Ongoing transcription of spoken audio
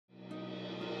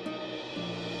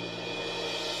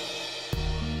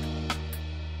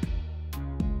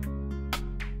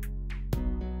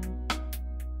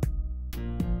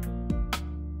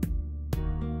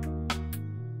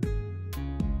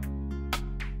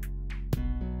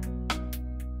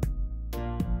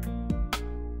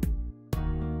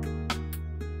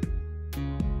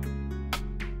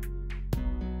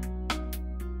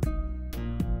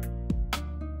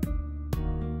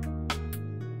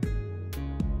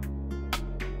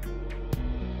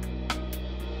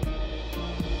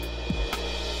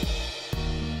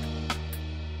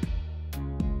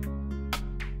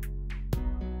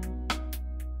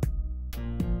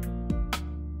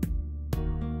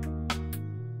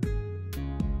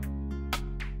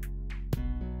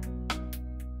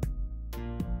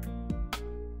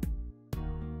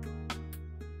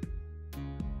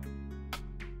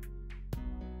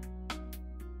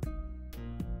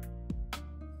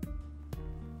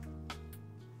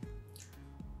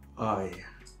I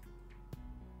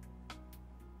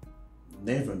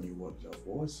never knew what love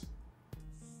was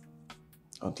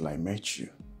until I met you.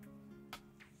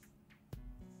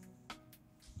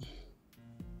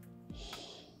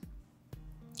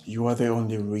 You are the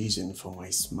only reason for my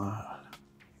smile.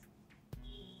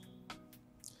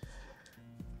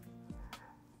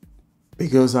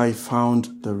 Because I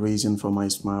found the reason for my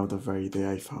smile the very day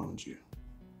I found you.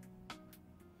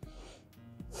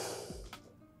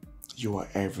 You are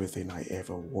everything I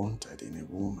ever wanted in a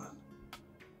woman.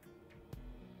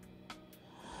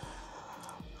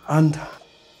 And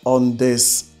on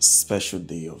this special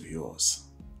day of yours,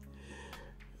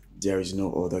 there is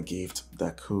no other gift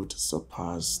that could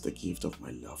surpass the gift of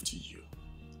my love to you.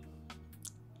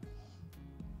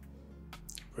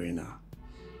 Brina,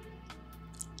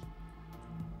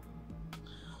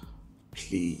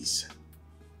 please,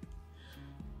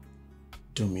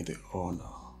 do me the honor.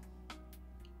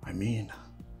 I mean,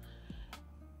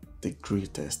 the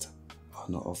greatest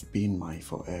honor of being mine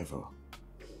forever.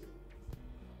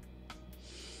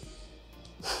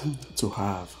 To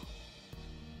have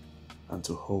and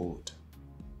to hold,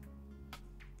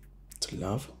 to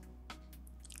love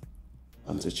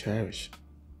and to cherish,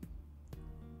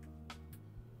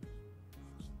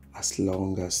 as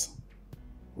long as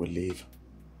we live.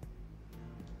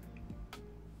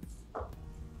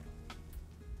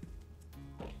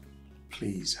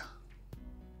 Please,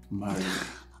 marry me.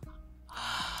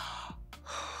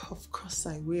 Of course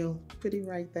I will. Put it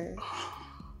right there.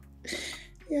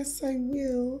 Yes, I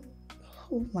will.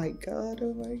 Oh my God,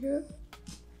 oh my God.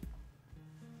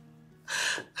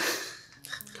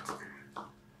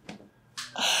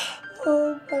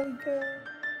 Oh my God.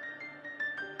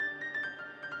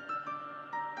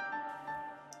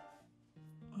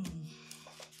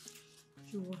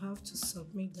 You will have to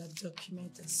submit that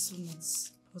document as soon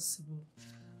as possible.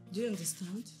 Do you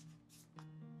understand?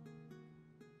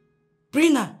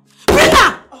 Brina!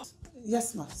 Brina! Oh,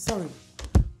 yes, ma. Sorry.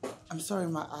 I'm sorry,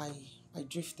 ma. I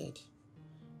drifted.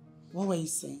 What were you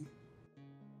saying?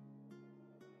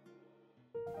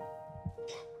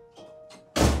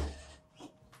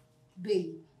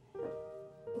 Babe,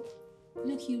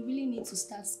 look, you really need to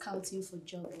start scouting for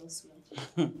jobs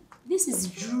elsewhere. This is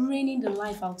draining the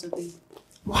life out of you.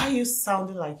 Why are you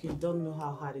sounding like you don't know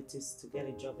how hard it is to get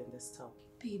a job in this town?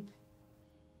 Babe,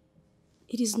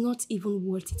 it is not even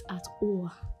worth it at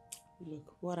all.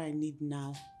 Look, what I need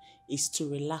now is to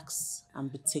relax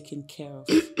and be taken care of.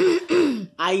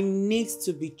 I need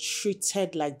to be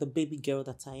treated like the baby girl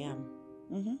that I am.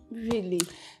 Really?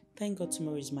 Thank God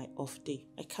tomorrow is my off day.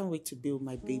 I can't wait to be with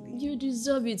my baby. You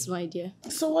deserve it, my dear.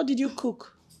 So what did you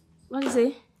cook? What is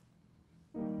it?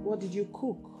 What did you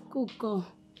cook? Cook.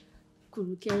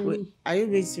 Wait, are you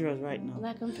being serious right now?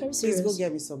 Like, I'm very serious. Please go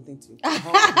get me something to eat.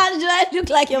 How do I look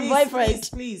like your boyfriend?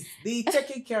 Please. The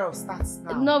taking care of starts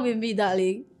now. Not with me,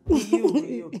 darling.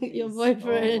 You, your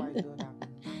boyfriend. Oh my God.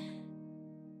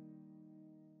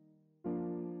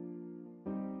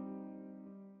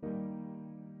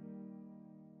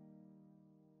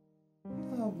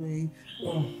 Oh, babe.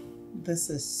 Oh, this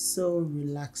is so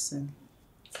relaxing.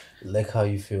 Like how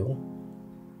you feel?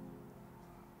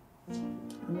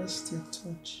 I missed your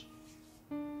touch.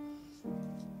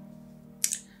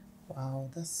 Wow,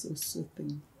 that's so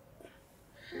soothing.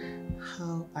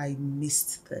 How I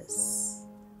missed this.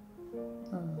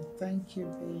 Oh, thank you,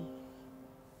 babe.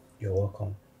 You're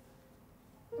welcome.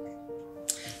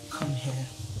 Come here.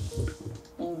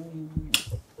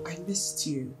 I missed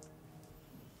you.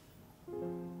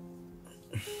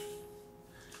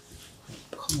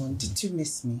 Come on, did you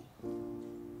miss me?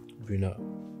 Brina,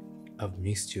 I've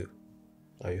missed you.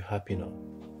 Are you happy now?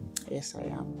 Yes, I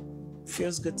am.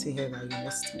 Feels good to hear that you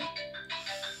missed me.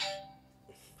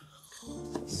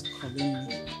 It's calling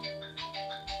me.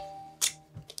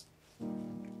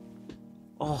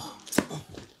 Oh.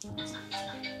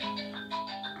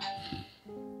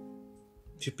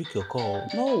 Did you pick your call?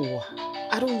 No,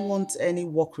 I don't want any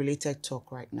work-related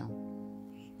talk right now.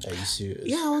 Are you serious?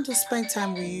 Yeah, I want to spend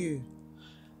time with you.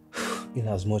 In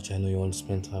as much I know you want to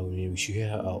spend time with me, we should hear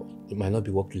her out. It might not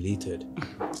be work-related.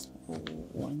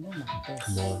 Oh, I know my best.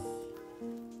 Come on.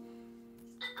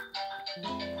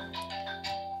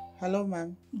 Hello,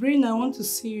 ma'am. Brina, I want to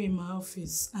see you in my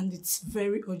office, and it's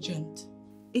very urgent.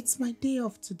 It's my day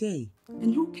off today.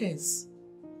 And who cares?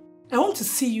 I want to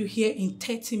see you here in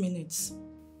 30 minutes.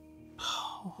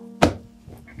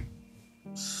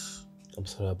 I'm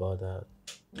sorry about that.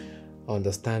 I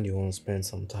understand you want to spend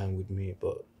some time with me,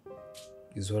 but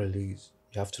it's what it is.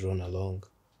 You have to run along.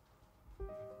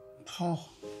 Oh.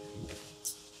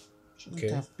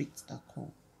 Shouldn't have picked that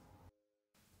call.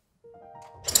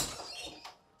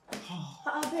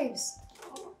 Babes,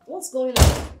 what's going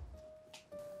on?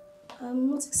 I'm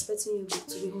not expecting you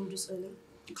to be home this early.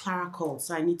 Clara called,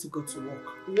 so I need to go to work.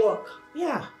 Work?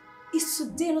 Yeah. Is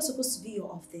today not supposed to be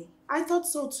your off day? I thought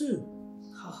so too.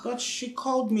 But she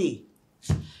called me.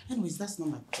 Anyways, that's not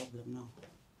my problem now.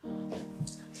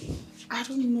 I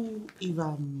don't know if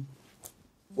I'm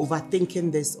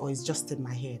overthinking this or it's just in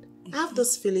my head. I have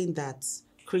this feeling that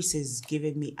Chris is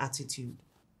giving me attitude.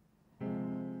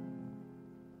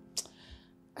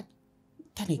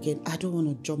 Then again, I don't want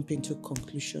to jump into a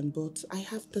conclusion, but I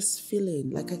have this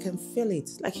feeling, like I can feel it,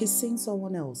 like he's seeing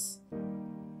someone else.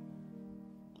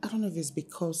 I don't know if it's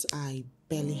because I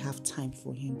barely have time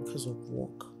for him because of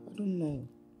work. I don't know.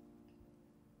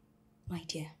 My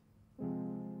dear,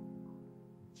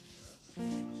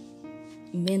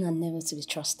 men are never to be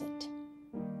trusted.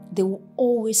 They will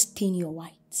always spin your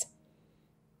white.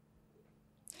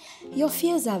 Your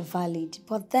fears are valid,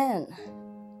 but then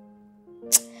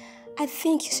I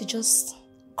think you should just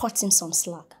cut him some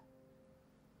slack.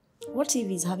 What if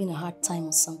he's having a hard time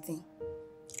or something?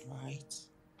 Right.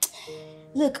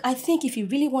 Look, I think if you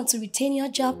really want to retain your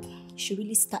job, you should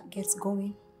really start getting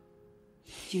going.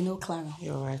 You know, Clara.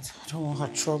 You're right. I don't want her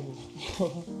trouble.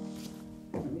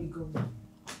 Let me go.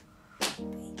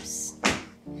 Babes.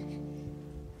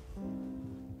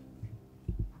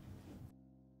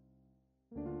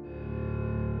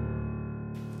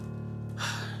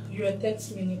 You are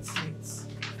 30 minutes late.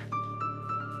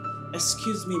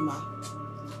 Excuse me, ma.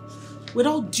 With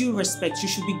all due respect, you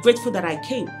should be grateful that I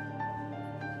came.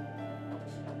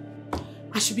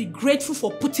 I should be grateful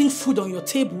for putting food on your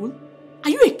table. Are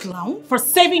you a clown? For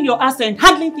saving your ass and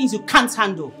handling things you can't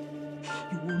handle.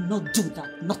 You will not do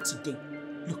that, not today.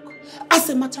 Look, as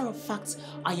a matter of fact,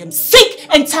 I am sick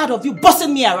and tired of you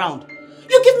bossing me around.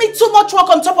 You give me too much work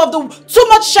on top of the too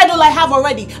much schedule I have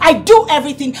already. I do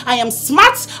everything. I am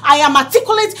smart, I am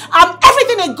articulate, I'm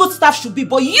everything a good staff should be,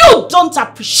 but you don't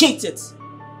appreciate it.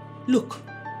 Look,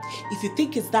 if you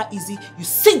think it's that easy, you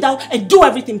sit down and do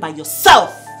everything by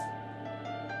yourself.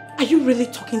 Are you really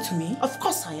talking to me? Of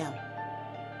course I am.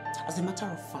 As a matter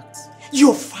of fact,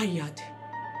 you're fired.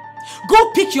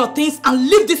 Go pick your things and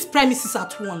leave this premises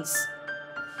at once.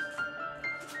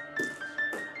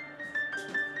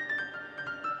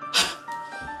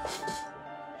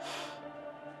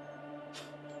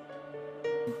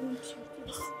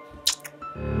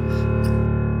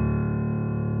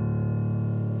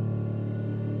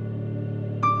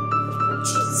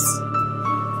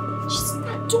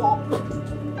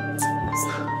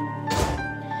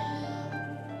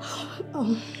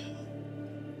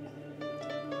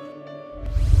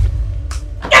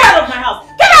 Get out of my house!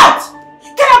 Get out!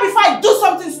 Get out before I do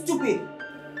something stupid!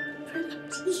 Brenda,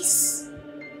 please.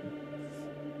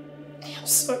 I am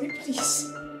sorry,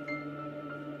 please.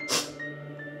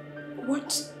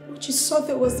 What you saw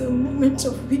there was a moment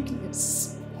of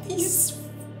weakness. Please.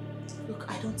 Look,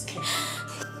 I don't care.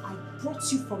 I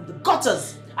brought you from the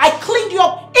gutters. I cleaned you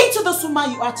up into the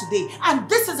woman you are today. And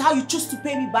this is how you choose to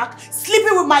pay me back?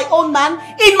 Sleeping with my own man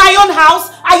in my own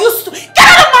house? I used to... Get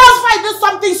out of my house if I do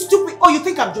something stupid. Oh, you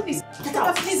think I'm joking? Get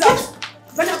out. Please out.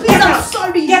 Brenda, please, I'm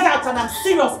sorry. Get out and I'm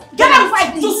serious. Get out if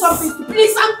I do something stupid.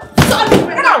 Please, I'm sorry.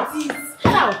 Get out. Please.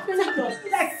 Get out. Brenda,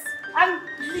 Relax. And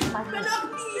leave my house. Brenda,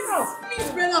 please. Get out. Please,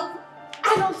 Brenda.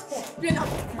 I don't care. Brenda,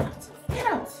 Get out. Get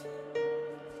out.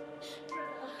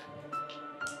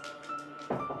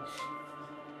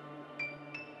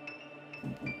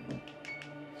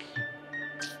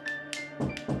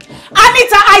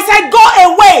 Anita, I said go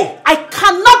away! I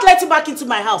cannot let you back into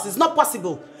my house. It's not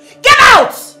possible. Get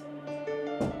out!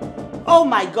 Oh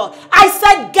my God. I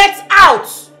said get out!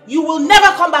 You will never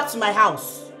come back to my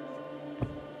house.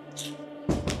 This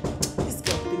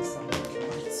girl thinks I'm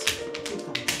right.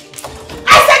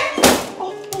 I said...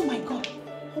 Oh my God.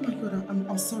 Oh my God.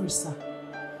 I'm sorry, sir.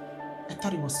 I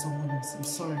thought it was someone else. I'm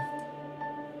sorry.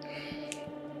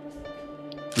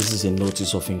 This is a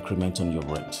notice of increment on your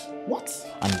rent. What?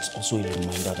 And it's also a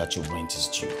reminder that your rent is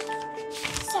due.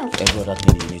 Sir, Every other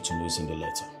thing you need to know is in the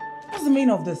letter. what's the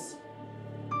meaning of this?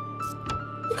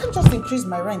 You can't just increase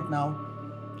my rent now.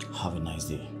 Have a nice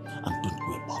day. And don't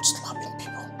go about slapping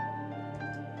people.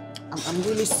 I'm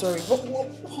really sorry. But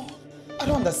I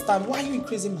don't understand. Why are you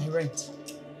increasing my rent?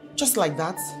 Just like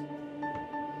that?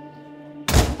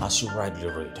 As you rightly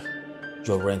read,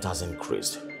 your rent has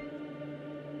increased.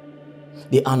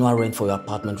 The annual rent for your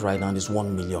apartment right now is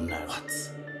 1 million naira.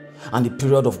 What? And the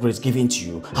period of grace given to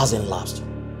you hasn't lapsed.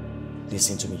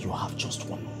 Listen to me, you have just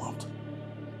 1 month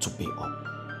to pay up.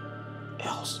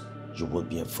 Else, you will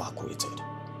be evacuated.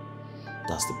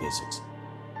 That's the basics.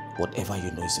 Whatever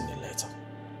you know is in the letter.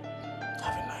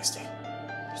 Have a nice day.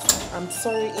 I'm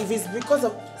sorry if it's because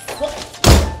of...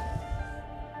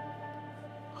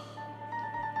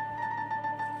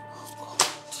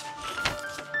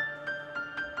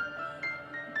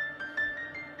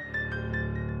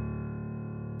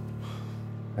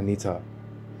 Anita,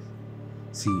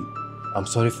 see, I'm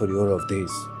sorry for the order of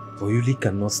days, but you really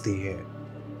cannot stay here.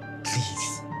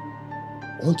 Please,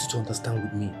 I want you to understand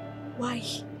with me. Why?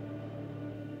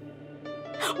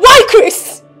 Why,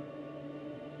 Chris?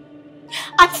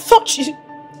 I thought you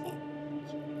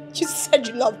said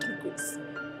you loved me, Chris.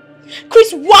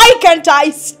 Chris, why can't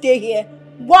I stay here?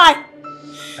 Why?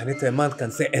 Anita, a man can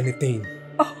say anything.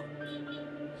 Oh.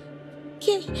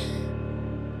 Okay.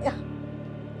 Yeah.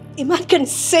 A man can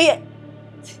say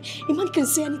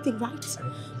anything, right?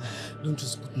 Don't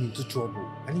just put me into trouble.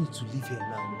 I need to leave here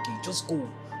now, okay? Just go.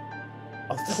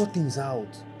 I'll figure things out,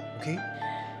 okay?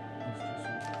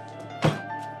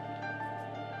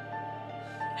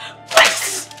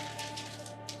 Chris!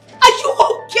 Are you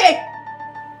okay?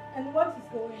 And what is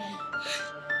going on?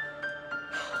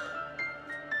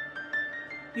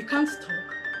 You can't talk.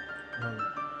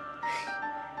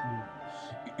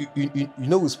 You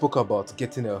know we spoke about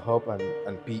getting her help and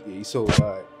PA, so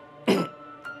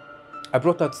I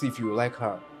brought her to see if you like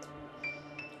her.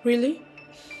 Really?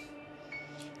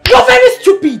 You're very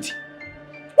stupid!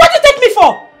 What do you take me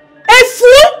for? A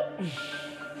fool?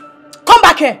 Come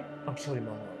back here. I'm sorry,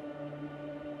 Mama.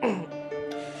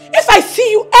 If I see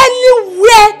you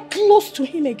anywhere close to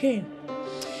him again,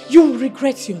 you will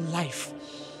regret your life.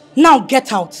 Now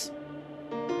get out.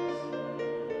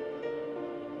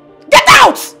 Get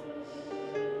out!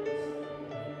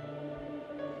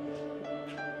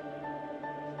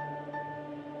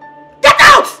 Get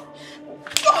out!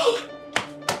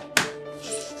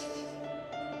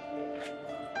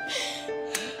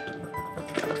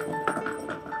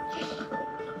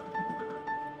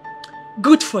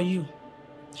 Good for you.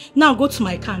 Now go to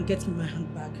my car and get me my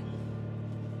handbag.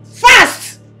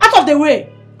 Fast! Out of the way!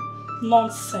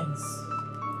 Nonsense.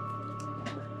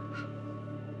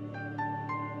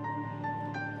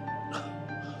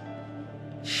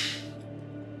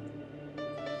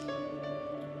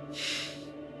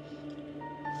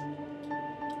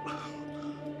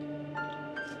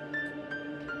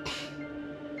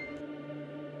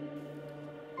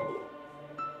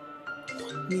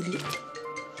 Really?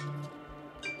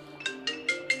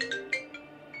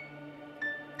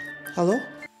 Hello?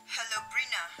 Hello,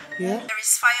 Brina. Yeah? There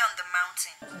is fire on the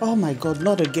mountain. Oh my God,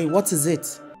 not again. What is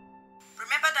it?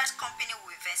 Remember that company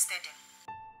we invested in?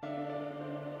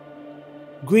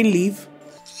 Green leaf?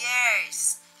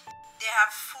 Yes. They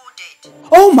have folded.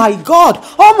 Oh my God!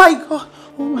 Oh my God!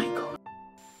 Oh my God!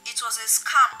 It was a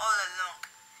scam all along.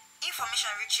 Information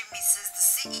reaching me says the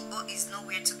CEO is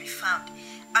nowhere to be found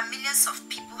and millions of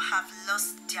people have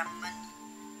lost their money.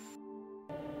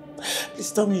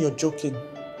 Please tell me you're joking.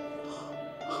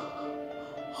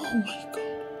 Oh my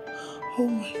God. Oh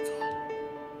my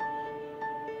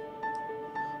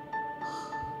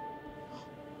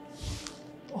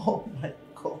God. Oh my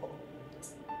God.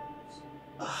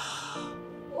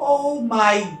 Oh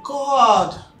my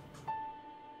God.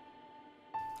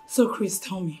 So Chris,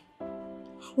 tell me,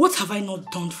 what have I not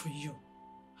done for you?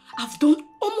 I've done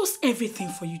almost everything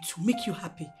for you to make you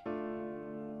happy.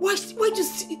 Why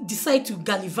just decide to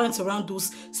gallivant around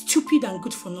those stupid and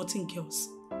good-for-nothing girls?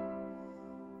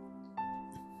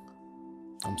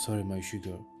 I'm sorry, my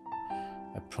sugar.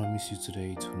 I promise you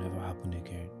today it will never happen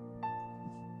again.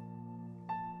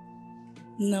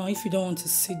 Now, if you don't want to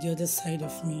see the other side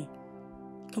of me,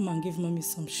 come and give mommy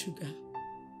some sugar.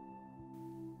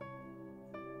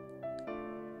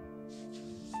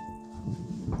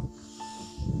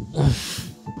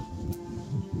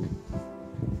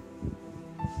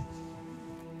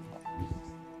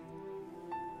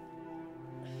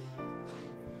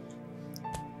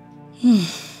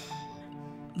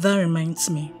 That reminds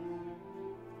me.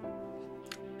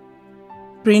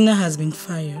 Brina has been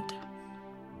fired.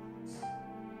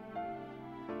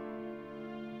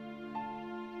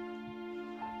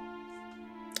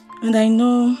 And I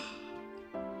know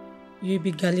you'll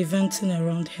be gallivanting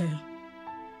around her.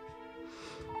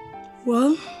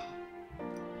 Well,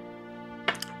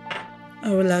 I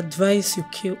will advise you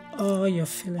kill all your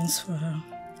feelings for her.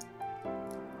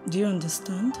 Do you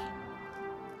understand?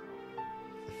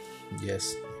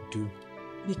 Yes, I do.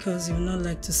 Because you will not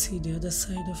like to see the other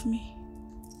side of me.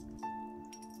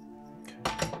 Okay.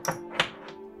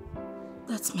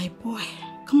 That's my boy.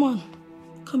 Come on.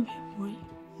 Come here, boy.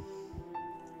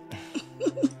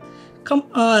 Come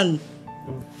on.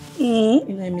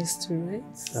 I missed you, right?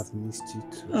 I've missed you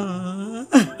too. I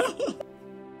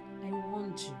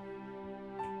warned you.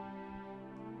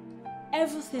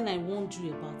 everything I warned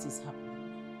you about is happening.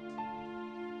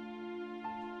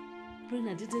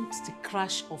 Brina, didn't the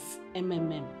crash of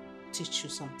MMM teach you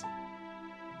something?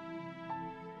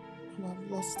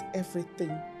 I've lost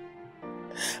everything.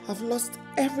 I've lost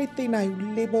everything I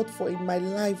labored for in my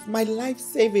life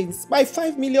savings. My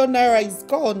 5 million naira is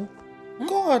gone. Huh?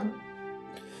 Gone.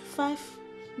 5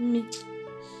 million.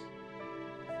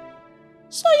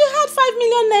 So you had 5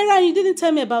 million naira and you didn't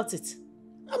tell me about it?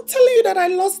 I'm telling you that I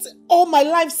lost all my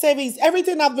life savings.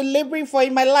 Everything I've been laboring for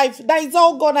in my life, that is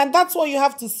all gone, and that's what you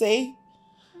have to say?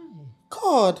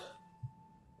 God.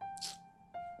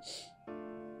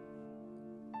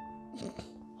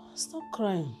 Stop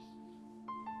crying.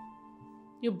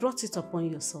 You brought it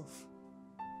upon yourself.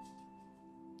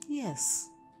 Yes.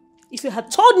 If you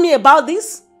had told me about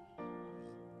this,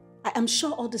 I am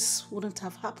sure all this wouldn't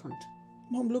have happened.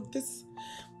 Mom, look, this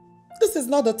is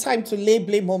not the time to lay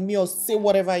blame on me or say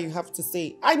whatever you have to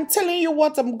say. I'm telling you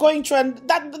what I'm going through, and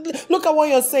look at what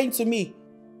you're saying to me.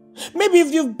 Maybe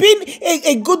if you've been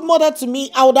a good mother to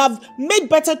me, I would have made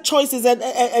better choices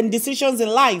and decisions in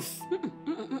life.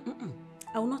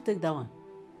 I will not take that one.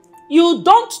 You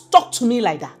don't talk to me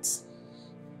like that.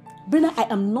 Brina, I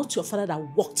am not your father that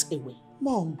walked away.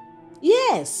 Mom.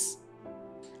 Yes.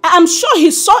 I am sure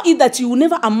he saw it that you will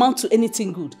never amount to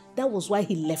anything good. That was why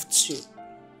he left you.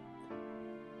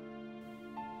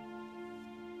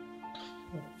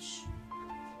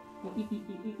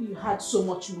 You had so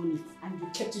much money and you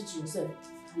kept it to yourself.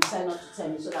 You decided not to tell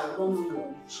me so that I don't know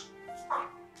your age.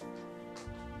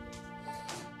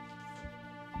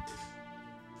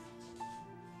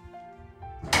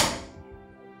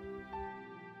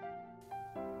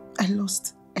 I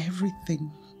lost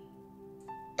everything.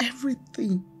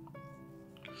 Everything.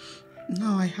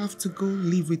 Now I have to go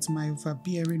live with my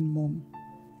overbearing mom.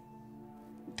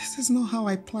 This is not how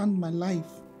I planned my life.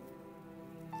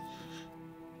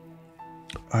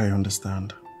 I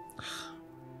understand.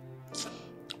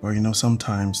 But you know,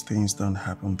 sometimes things don't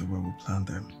happen the way we plan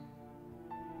them.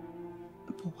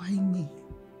 But why me?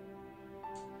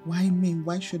 Why me?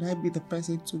 Why should I be the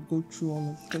person to go through all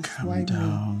of this? Calm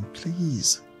down,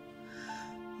 please.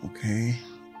 Okay?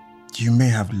 You may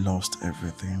have lost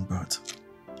everything, but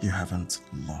you haven't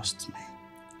lost me.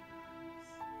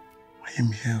 I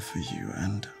am here for you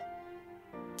and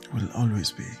will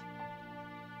always be.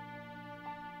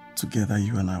 Together,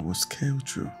 you and I will scale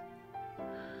through.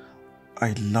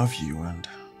 I love you and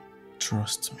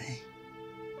trust me.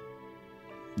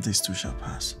 This too shall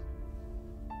pass.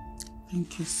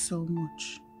 Thank you so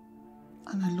much.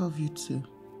 And I love you too.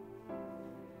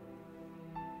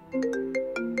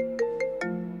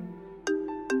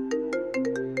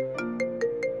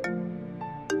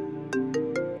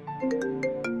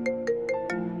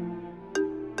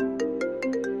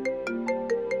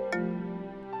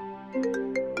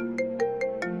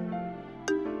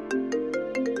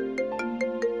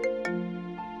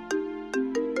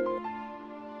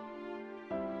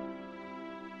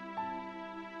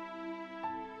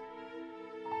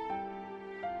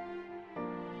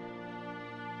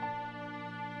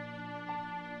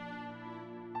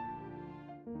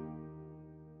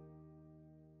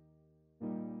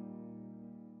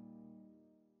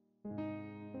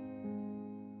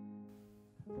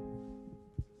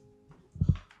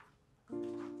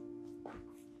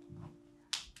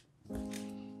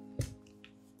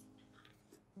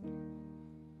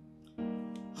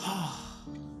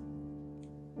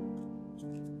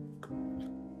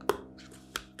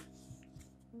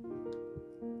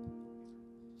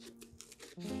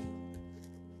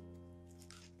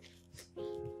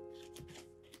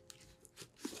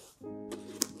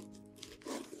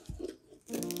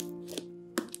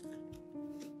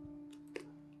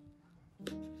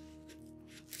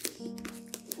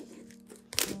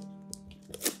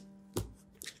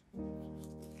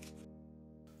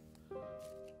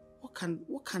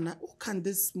 What can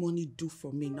this money do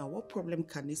for me now? What problem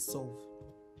can it solve?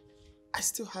 I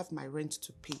still have my rent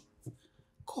to pay.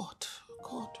 God,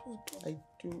 what do I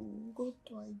do? What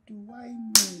do I do? Why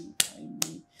me? Why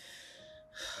me?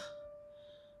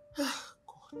 God,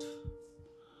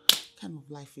 what kind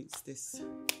of life is this?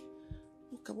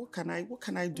 What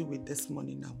can I do with this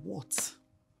money now? What?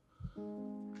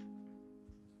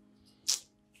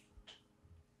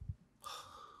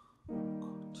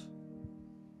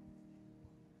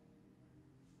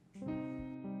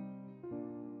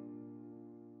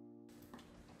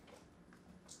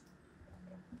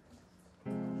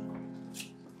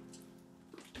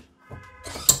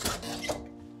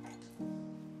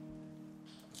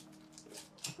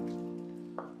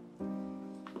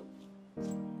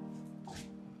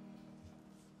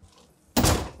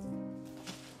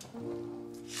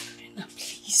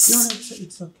 Please. No,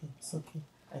 it's okay. It's okay.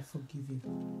 I forgive you.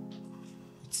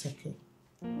 It's okay.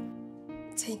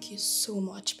 Thank you so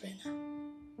much, Brenna.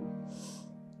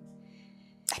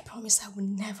 I promise I will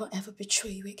never ever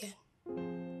betray you again.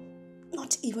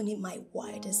 Not even in my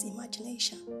wildest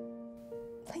imagination.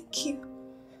 Thank you.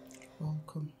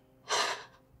 Welcome.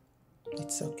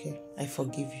 It's okay. I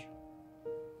forgive you.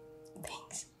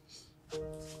 Thanks.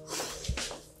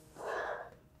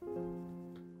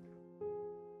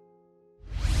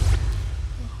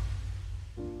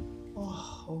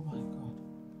 Oh my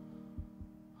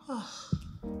God.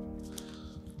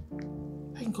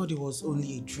 Thank God it was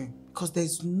only a dream. Because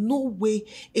there's no way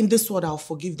in this world I'll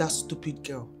forgive that stupid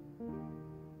girl.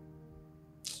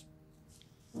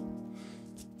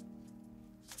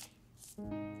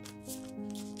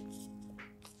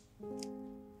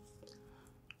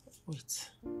 Wait.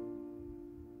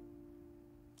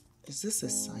 Is this a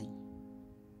sign?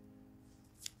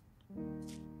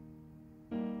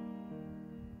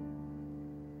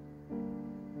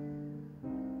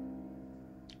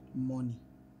 Money.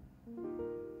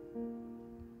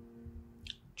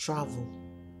 Travel.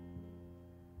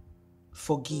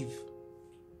 Forgive.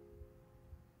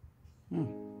 I'm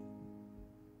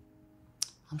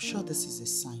sure this is a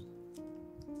sign.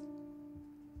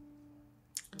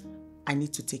 I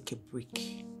need to take a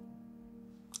break.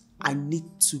 I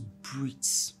need to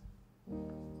breathe.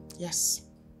 Yes,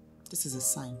 this is a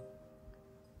sign.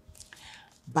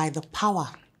 By the power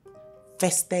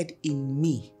vested in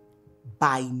me,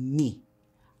 by me,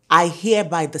 I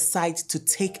hereby decide to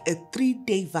take a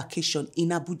 3-day vacation in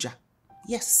Abuja.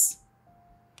 Yes.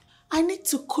 I need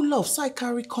to cool off so I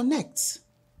can reconnect.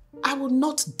 I will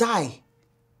not die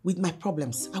with my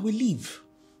problems. I will leave.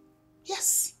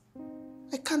 Yes.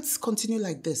 I can't continue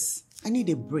like this. I need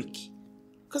a break.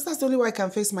 Because that's the only way I can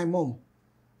face my mom.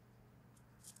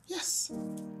 Yes.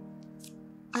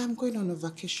 I am going on a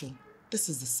vacation. This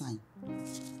is the sign.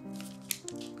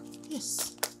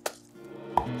 Yes.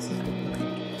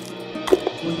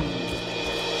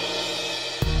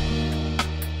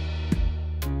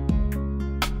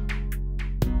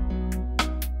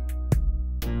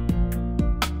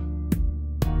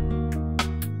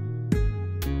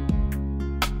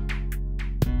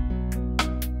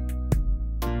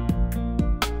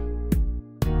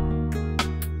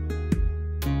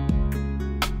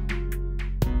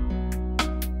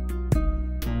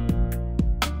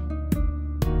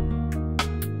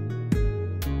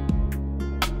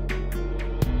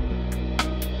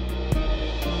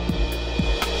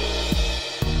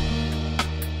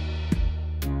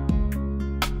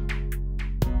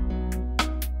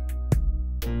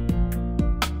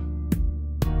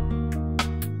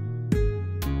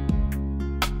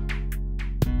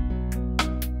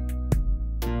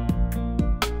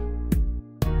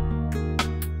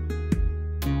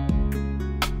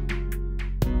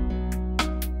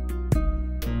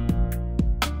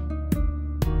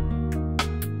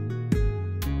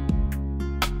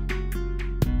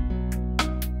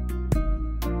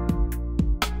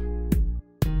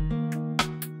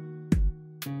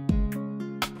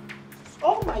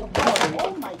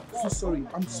 Sorry,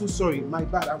 I'm so sorry. My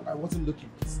bad. I wasn't looking.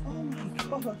 Oh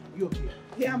my God. You okay?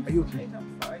 Yeah, Are you okay?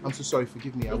 I'm fine. I'm so sorry.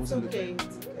 Forgive me. I wasn't looking.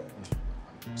 It's okay.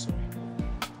 I'm sorry.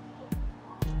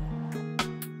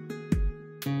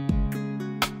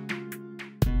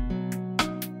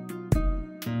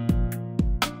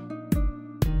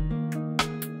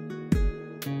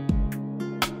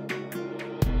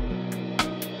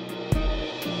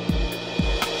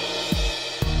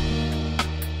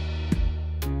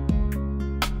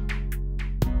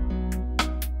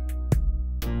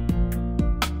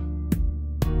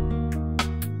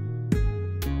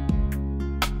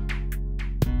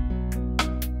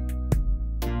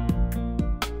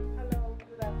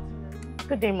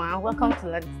 Good day, ma. Welcome to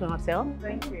Darlington Hotel.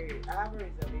 Thank you. I have a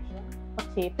reservation.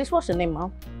 Okay, please what's your name, ma?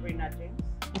 Rena James.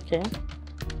 Okay.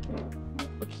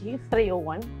 Okay,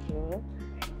 301. So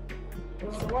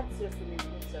what's your swimming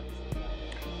pool service?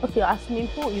 Okay, our swimming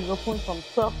pool is open from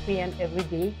 12 p.m. every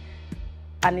day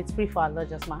and it's free for our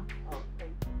lodgers, ma. Oh,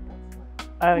 thank you. That's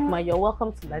fine. Alright, ma, you're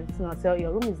welcome to Darlington Hotel.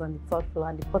 Your room is on the third floor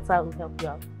and the porter will help you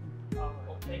out. Oh,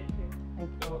 thank you. Thank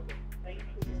you. Okay. Thank you.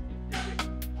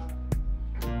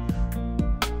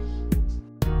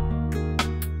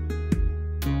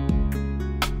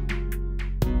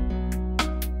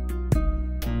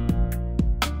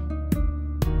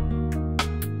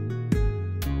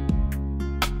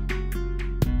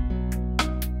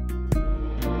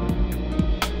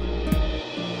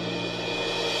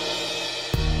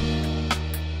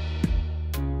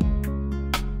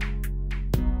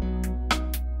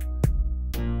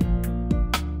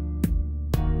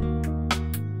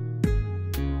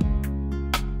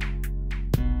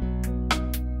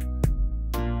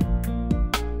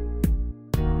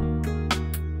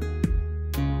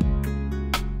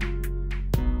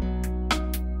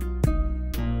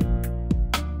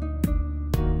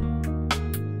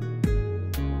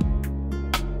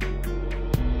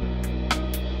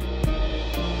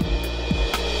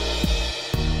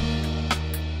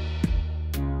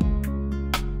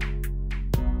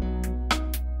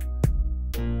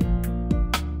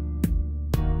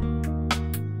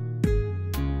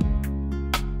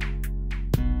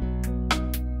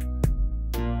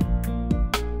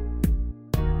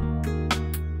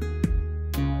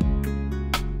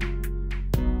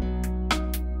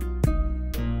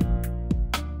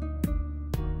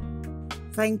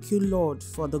 Thank you, Lord,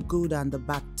 for the good and the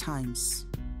bad times.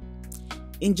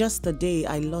 In just a day,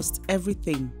 I lost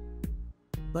everything,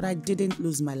 but I didn't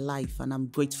lose my life, and I'm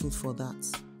grateful for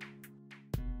that.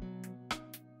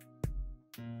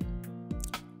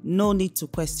 No need to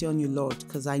question you, Lord,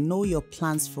 because I know your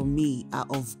plans for me are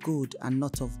of good and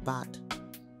not of bad.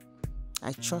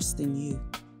 I trust in you.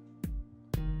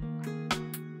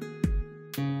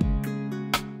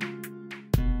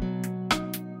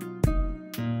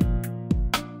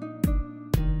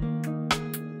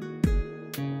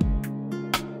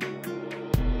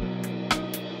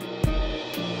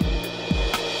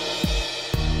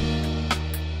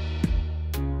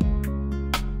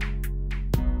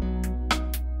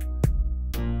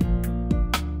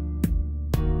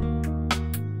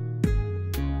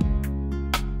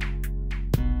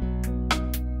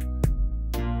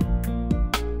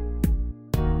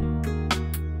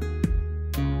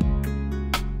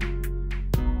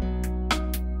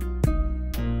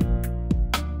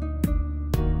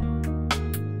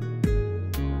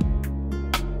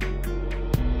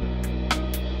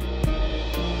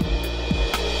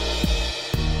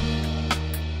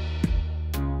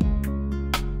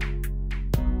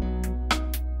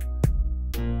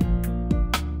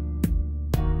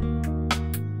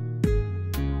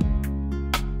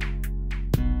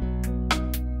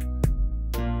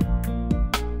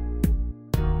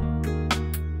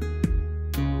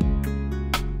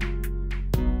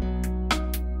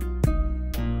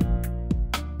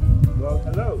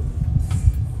 Hello.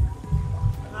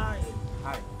 Hi.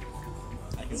 Hi.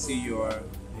 I can see you're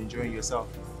enjoying yourself.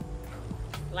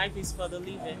 Life is for the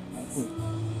living.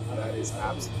 That is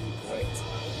absolutely correct.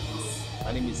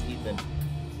 My name is Ethan.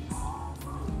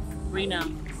 Rina.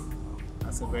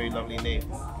 That's a very lovely name.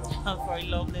 For a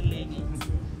lovely lady.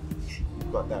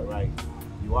 You got that right.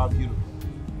 You are beautiful.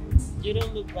 You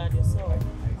don't look bad yourself.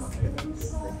 Thank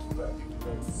you.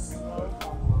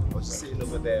 I was just sitting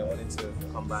over there. I wanted to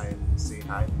come by and say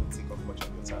hi. Don't take up much of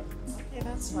your time. Okay,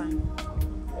 that's fine.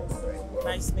 Well,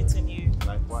 Nice meeting you.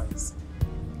 likewise.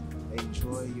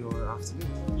 Enjoy your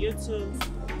afternoon. You too.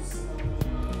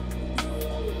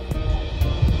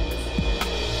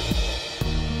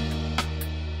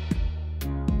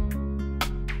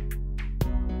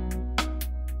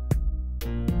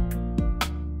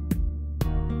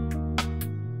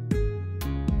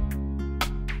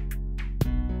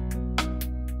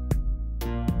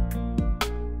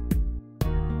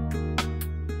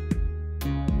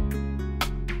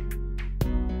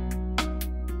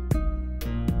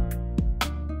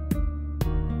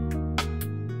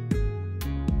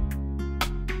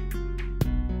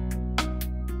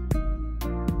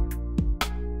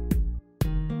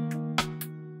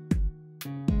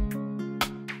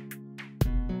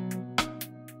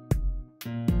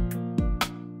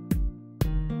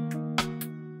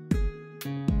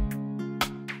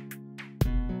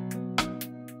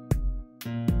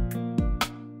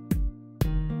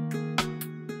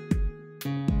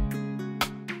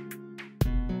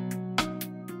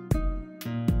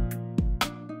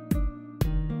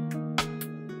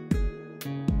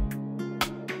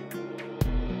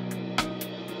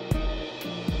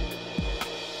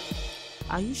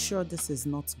 Are you sure this is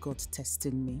not God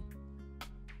testing me?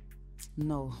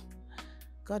 No,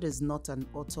 God is not an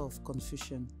author of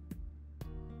confusion.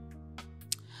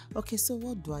 Okay, so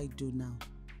what do I do now?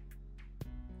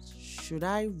 Should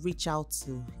I reach out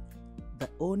to the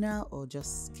owner or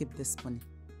just keep this money?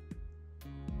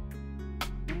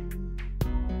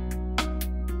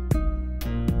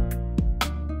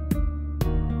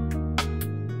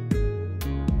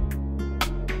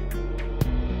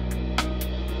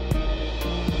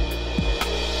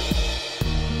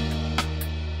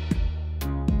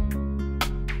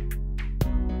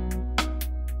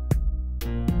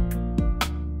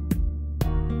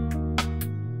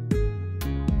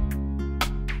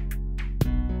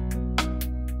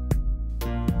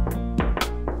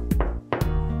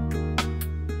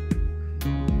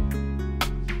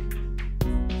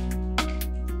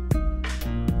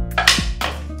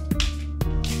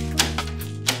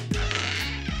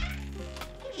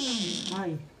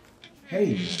 Hi.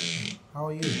 Hey, how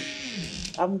are you?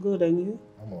 I'm good, and you?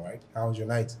 I'm alright. How was your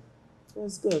night? It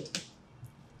was good.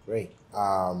 Great.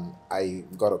 I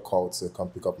got a call to come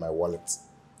pick up my wallet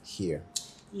here.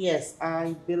 Yes,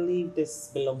 I believe this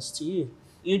belongs to you.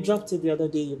 You dropped it the other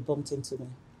day, you bumped into me.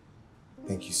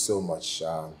 Thank you so much.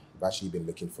 I've actually been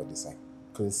looking for this. I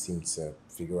couldn't seem to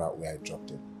figure out where I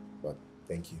dropped it, but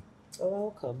thank you. You're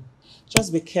welcome.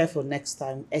 Just be careful next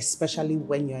time, especially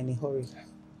when you're in a hurry.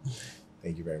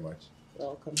 Thank you very much. You're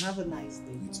welcome. Have a nice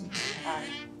day. You too. Bye.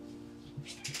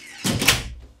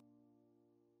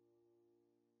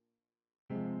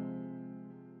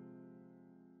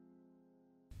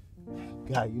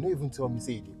 Guy, you don't even tell me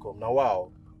say they come. Now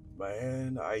wow.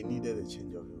 Man, I needed a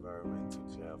change of environment to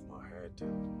clear up my head.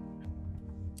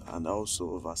 And also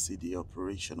oversee the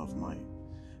operation of my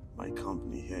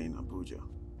company here in Abuja.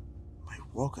 My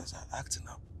workers are acting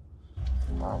up.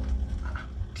 Wow.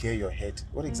 Clear your head.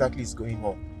 What exactly is going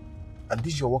on? And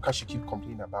these your workers you keep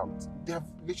complaining about. They have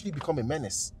literally become a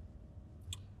menace.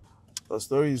 The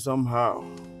story is somehow,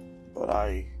 but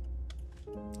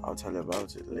I'll tell you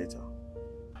about it later.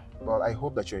 Well, I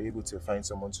hope that you're able to find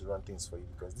someone to run things for you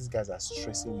because these guys are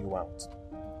stressing you out.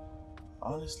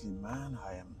 Honestly, man,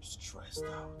 I am stressed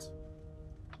out.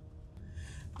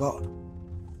 But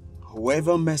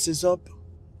whoever messes up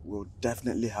will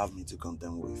definitely have me to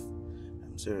contend with.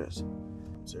 I'm serious.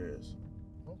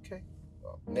 Okay.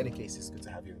 Well, in any case, it's good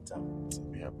to have you in town.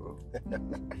 Yeah, bro.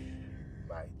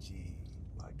 My G.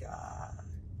 My guy.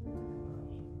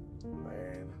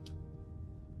 Man,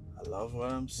 I love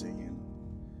what I'm seeing.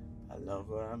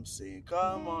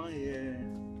 Come on, yeah.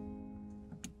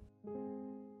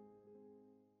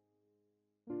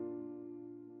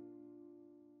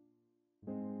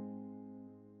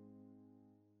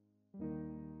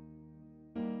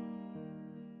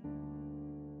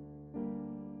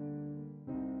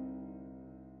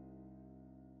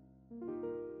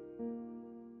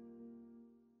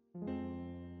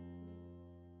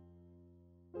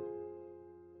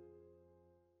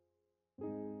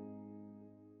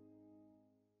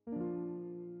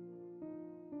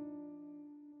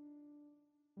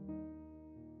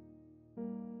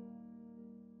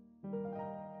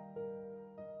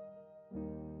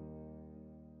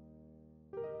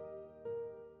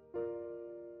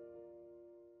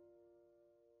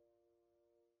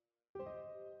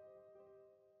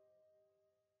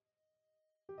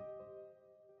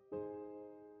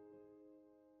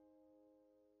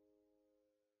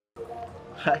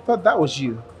 I thought that was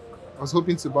you. I was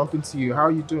hoping to bump into you. How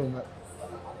are you doing?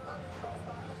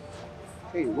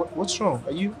 Hey, what's wrong?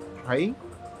 Are you crying?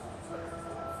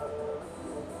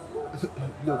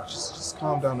 Look, just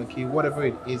calm down, okay? Whatever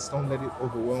it is, don't let it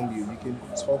overwhelm you. You can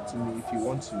talk to me if you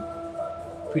want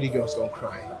to. Pretty girls don't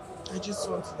cry. I just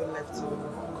want to be left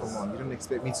alone. Come on, you don't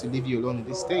expect me to leave you alone in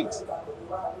this state.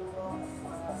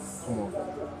 Come on.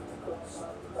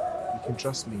 You can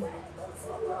trust me.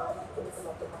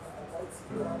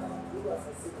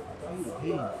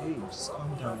 Hey, just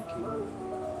calm down, okay?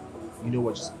 You know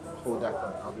what, just hold that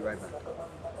thought. I'll be right back.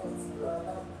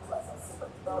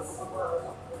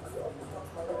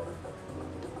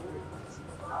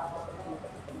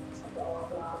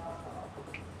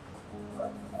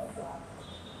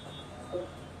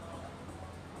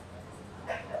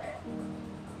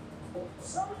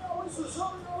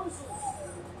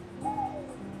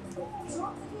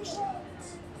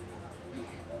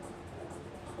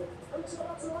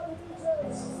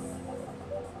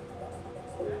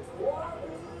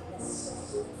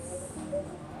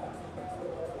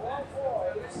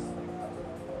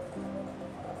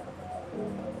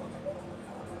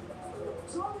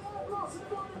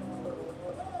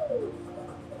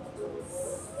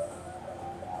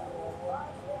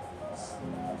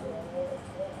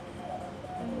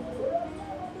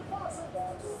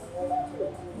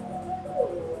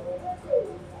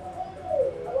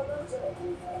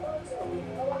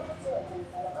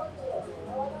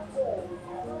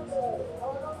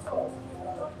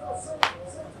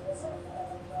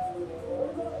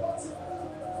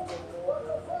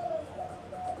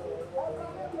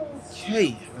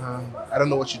 Hey, I don't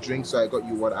know what you drink, so I got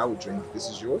you what I would drink. This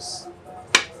is yours,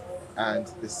 and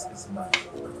this is mine.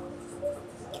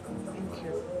 Thank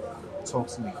you. Talk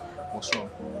to me. What's wrong?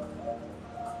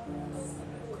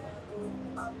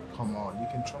 Come on, you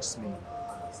can trust me.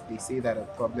 They say that a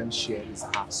problem shared is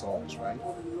half solved, right?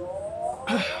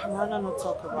 I'd rather not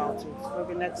talk about it.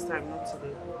 Maybe next time, not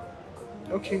today.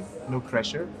 Okay, no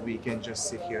pressure. We can just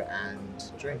sit here and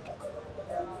drink.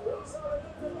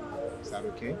 Is that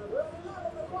okay?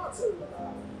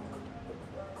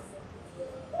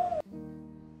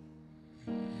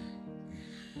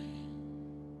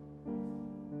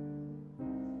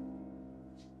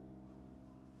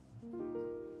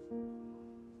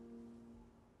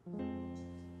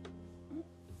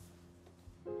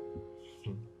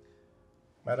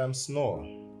 Madam Snore,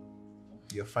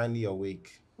 you're finally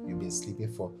awake. You've been sleeping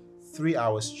for 3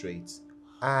 hours straight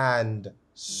and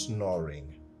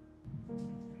snoring.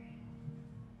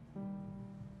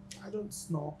 I don't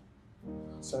snore.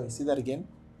 Sorry, say that again?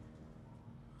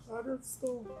 I don't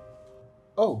snore.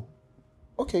 Oh,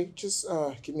 okay. Just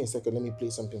give me a second. Let me play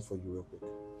something for you real quick.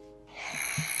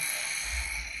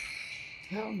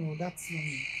 Hell no, that's not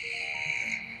me.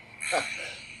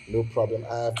 No problem.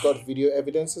 I've got video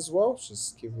evidence as well.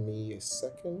 Just give me a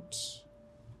second.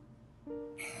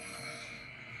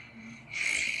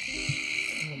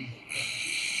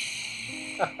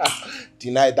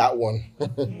 Deny that one.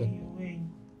 Wait.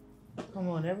 Come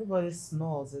on, everybody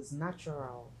snores. It's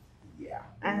natural. Yeah.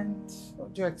 And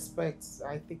what do you expect?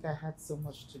 I think I had so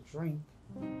much to drink.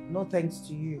 No thanks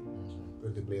to you.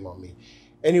 Put the blame on me.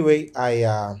 Anyway,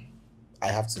 I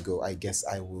have to go. I guess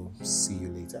I will see you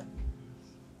later.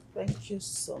 Thank you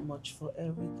so much for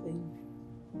everything.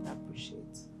 I appreciate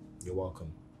it. You're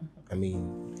welcome. I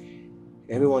mean,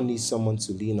 everyone needs someone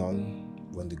to lean on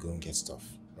when the going gets tough,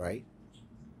 right?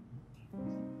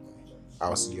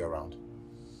 I'll see you around.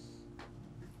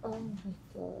 Oh my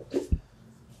God.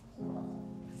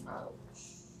 Ouch.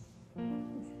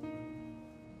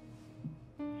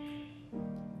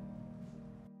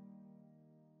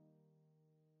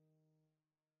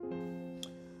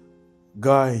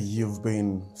 Guy, you've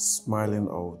been smiling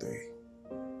all day.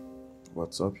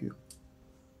 What's up, you?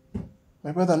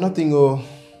 My brother, nothing, oh.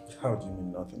 How do you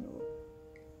mean nothing, oh?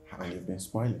 And you've been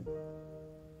smiling?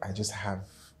 I just have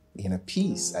inner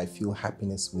peace. I feel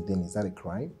happiness within. Is that a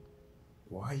crime?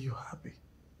 Why are you happy?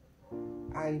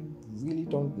 I really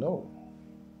don't know.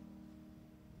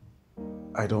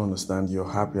 I don't understand. You're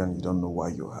happy and you don't know why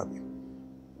you're happy.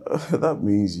 That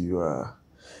means you're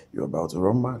about to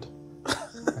run mad.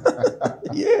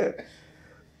 Yeah.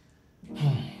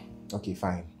 Okay,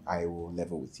 fine. I will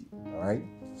level with you, alright?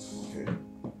 Okay.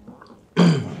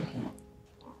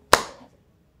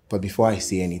 But before I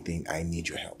say anything, I need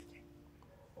your help.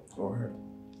 Go ahead.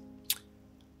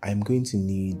 I'm going to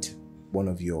need one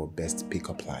of your best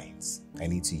pickup lines. I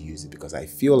need to use it because I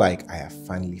feel like I have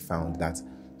finally found that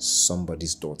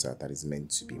somebody's daughter that is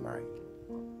meant to be mine.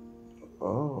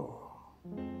 Oh,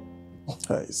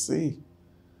 I see.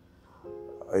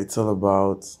 It's all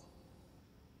about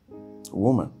a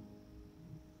woman.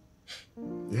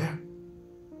 Yeah.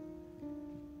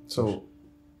 So,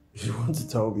 you want to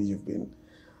tell me you've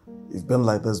been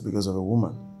like this because of a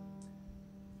woman?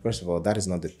 First of all, that is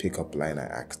not the pickup line I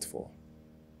asked for.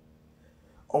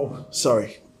 Oh,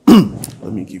 sorry.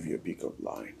 Let me give you a pickup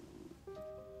line.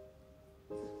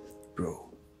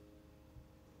 Bro,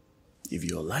 if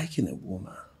you're liking a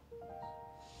woman,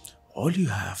 all you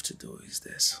have to do is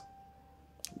this.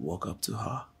 Walk up to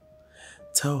her,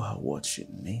 tell her what she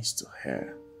needs to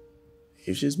hear.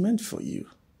 If she's meant for you,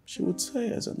 she would say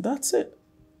yes, and that's it.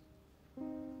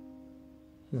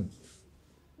 You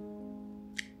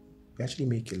actually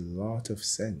make a lot of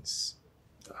sense.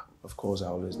 Of course, I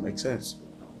always make sense.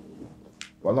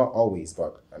 Well, not always,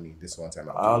 but I mean, this one time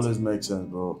I always make sense,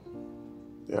 bro.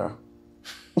 Yeah.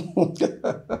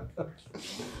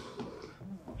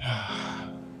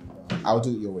 I'll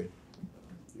do it your way.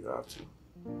 You have to.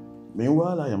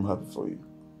 Meanwhile, I am happy for you.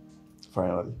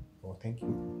 Finally. Oh, thank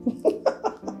you.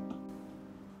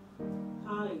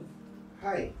 Hi.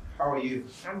 Hi, how are you?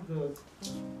 I'm good.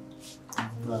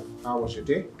 How was your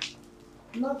day?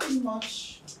 Nothing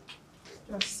much.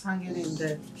 Just hanging in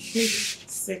there.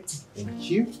 Sit. Thank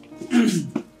you.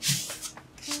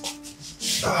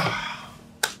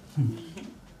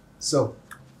 So,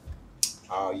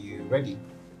 are you ready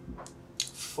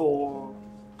For...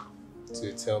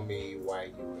 to tell me why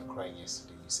you were crying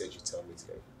yesterday? You said you'd tell me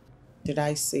today. Did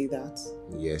I say that?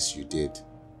 Yes, you did.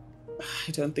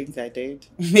 I don't think I did.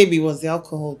 Maybe it was the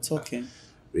alcohol talking.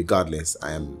 Regardless,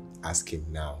 I am asking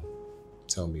now.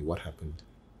 Tell me what happened.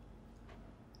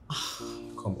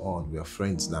 Come on, we are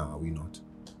friends now, are we not?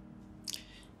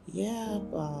 Yeah,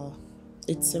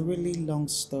 it's a really long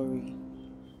story.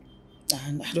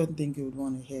 And I don't think you would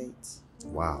want to hear it.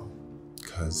 Wow.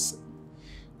 Because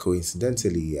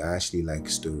coincidentally, I actually like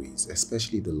stories,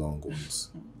 especially the long ones.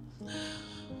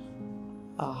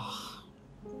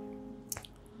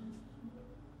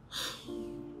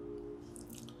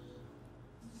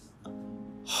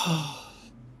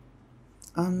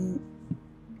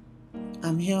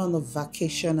 I'm here on a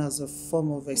vacation as a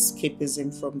form of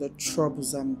escapism from the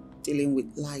troubles I'm dealing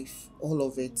with life. All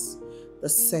of it. The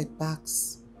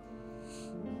setbacks,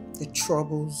 the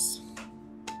troubles.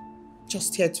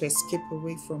 Just here to escape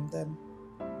away from them.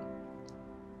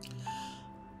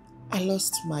 I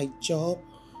lost my job,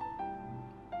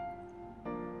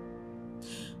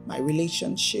 my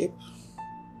relationship,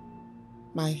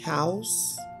 my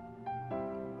house,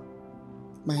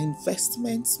 my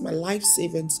investments, my life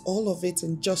savings, all of it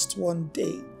in just one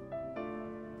day.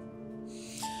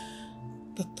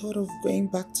 The thought of going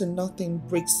back to nothing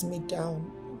breaks me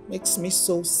down, makes me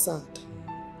so sad.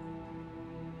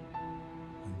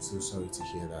 I'm so sorry to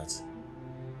hear that.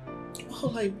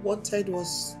 All I wanted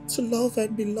was to love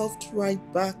and be loved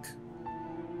right back.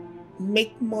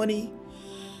 make money,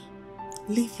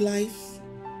 live life.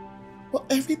 But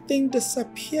everything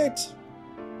disappeared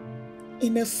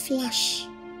in a flash.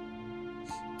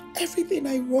 Everything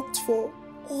I worked for,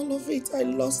 all of it, I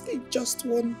lost in just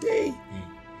one day.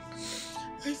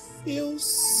 I feel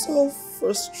so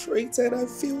frustrated. I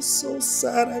feel so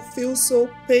sad. I feel so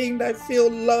pained. I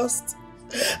feel lost.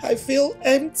 I feel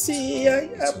empty.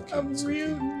 I'm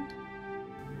ruined.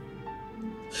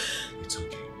 It's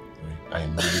okay. Right? I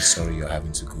am really sorry you're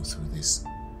having to go through this.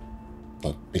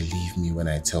 But believe me when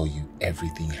I tell you,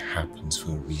 everything happens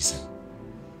for a reason.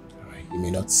 Alright? It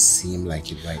may not seem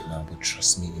like it right now, but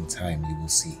trust me, in time you will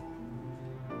see.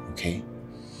 Okay?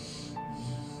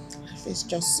 Life is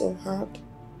just so hard.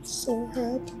 So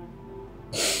hard.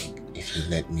 If you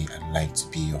let me, I'd like to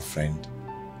be your friend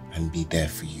and be there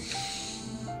for you.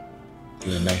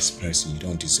 You're a nice person. You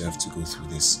don't deserve to go through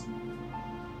this.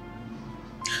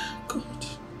 Good.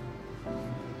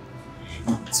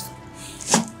 It's fine.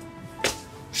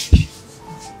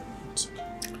 It's okay.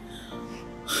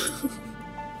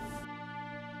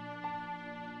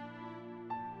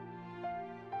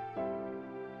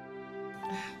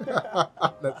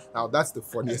 Now that's the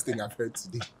funniest thing I've heard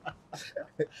today.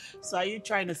 So are you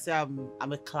trying to say I'm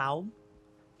a clown?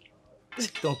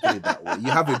 Don't put it that way.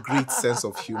 You have a great sense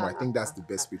of humor. I think that's the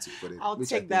best way to put it. I'll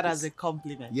take that as a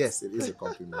compliment. Yes, it is a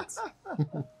compliment.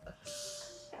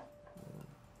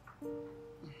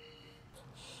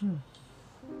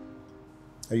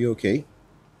 Are you okay?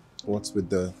 What's with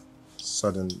the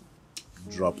sudden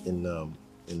drop in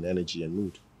energy and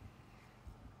mood?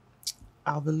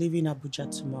 I'll be leaving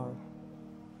Abuja tomorrow.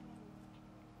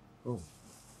 Oh.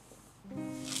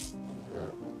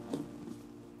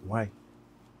 Why?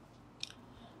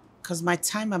 Because my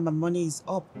time and my money is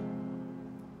up.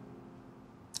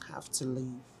 I have to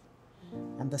leave.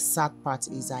 And the sad part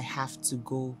is I have to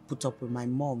go put up with my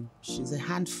mom. She's a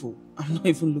handful. I'm not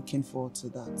even looking forward to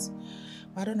that.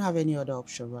 But I don't have any other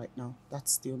option right now.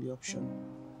 That's the only option.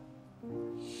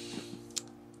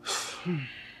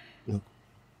 Look,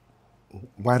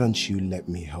 why don't you let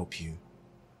me help you?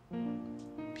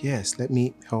 Yes, let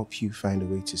me help you find a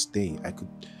way to stay. I could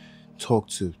talk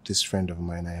to this friend of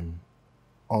mine. I am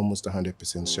almost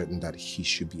 100% certain that he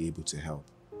should be able to help.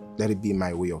 Let it be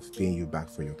my way of paying you back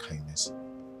for your kindness.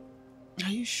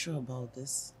 Are you sure about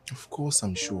this? Of course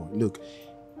I'm sure. Look,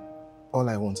 all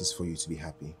I want is for you to be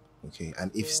happy, okay?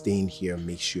 And if staying here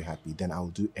makes you happy, then I'll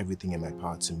do everything in my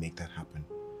power to make that happen.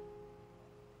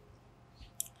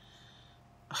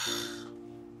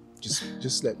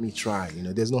 Just let me try, you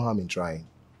know? There's no harm in trying.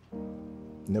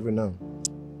 You never know.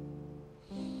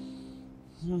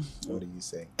 What do you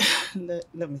say?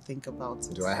 Let me think about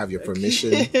it. Do I have your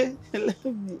permission?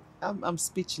 I'm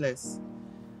speechless.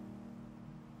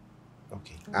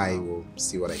 Okay, I will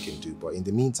see what I can do. But in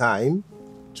the meantime,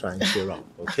 try and cheer up,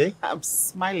 okay? I'm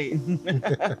smiling.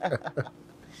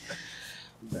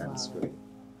 That's great.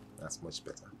 That's much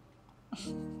better.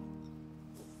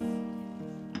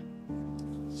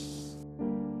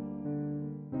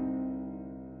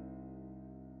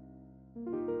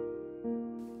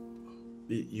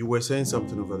 You were saying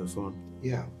something over the phone.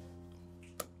 Yeah.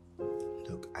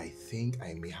 Look, I think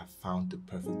I may have found the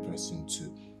perfect person to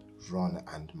run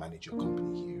and manage your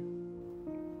company here.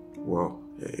 Wow,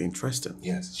 interesting.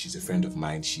 Yes, she's a friend of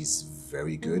mine. She's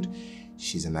very good.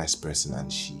 She's a nice person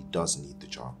and she does need the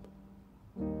job.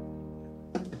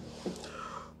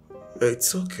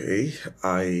 It's okay.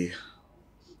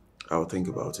 I'll think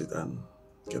about it and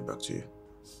get back to you.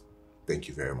 Thank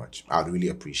you very much. I'd really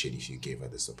appreciate if you gave her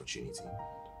this opportunity.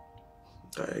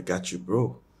 I got you,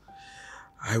 bro.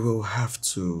 I will have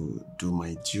to do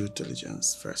my due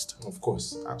diligence first. Of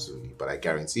course, absolutely. But I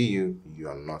guarantee you, you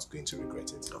are not going to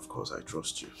regret it. Of course, I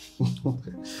trust you.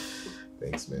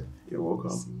 Thanks, man. You're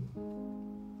welcome.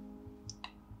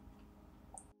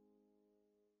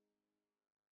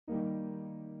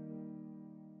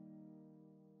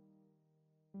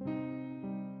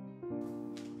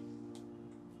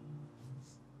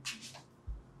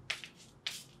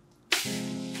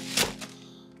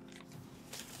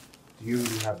 Do you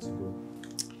really have to go?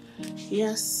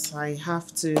 Yes, I have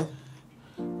to.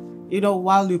 You know,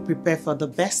 while you prepare for the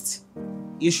best,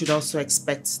 you should also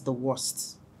expect the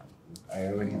worst. I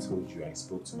already told you I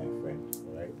spoke to my friend,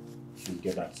 alright? She'll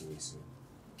get back to me soon.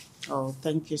 Oh,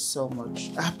 thank you so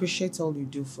much. I appreciate all you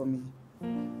do for me.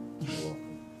 You're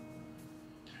welcome.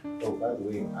 Oh, by the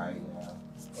way, I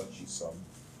got you some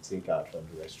takeout from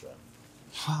the restaurant.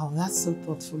 Wow, that's so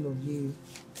thoughtful of you.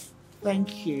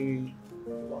 Thank you.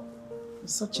 You're welcome. You're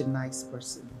such a nice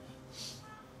person.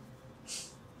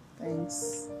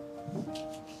 Thanks. Thank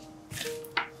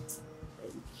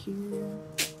you.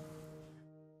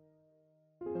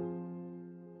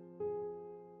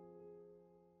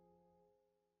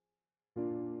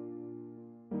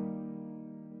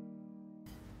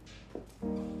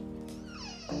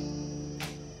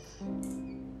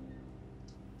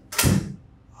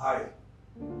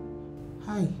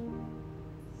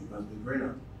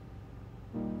 Brina.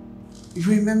 You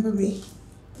remember me?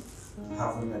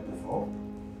 Have we met before?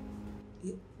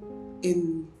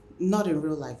 Not in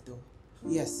real life though.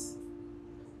 Yes.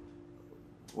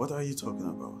 What are you talking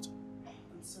about?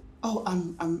 Oh,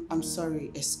 I'm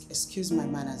sorry. Excuse my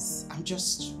manners. I'm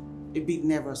just a bit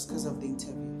nervous because of the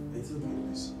interview. It's okay,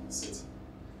 please. Sit.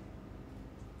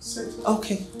 Sit.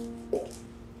 Okay.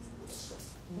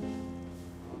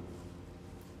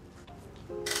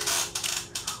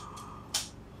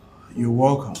 You're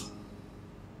welcome.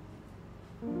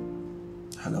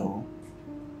 Hello.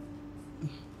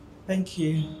 Thank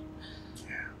you.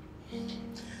 Yeah.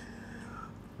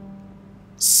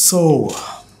 So,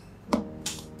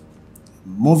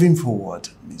 moving forward,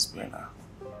 Miss Brenner,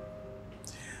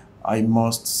 I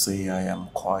must say I am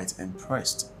quite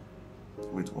impressed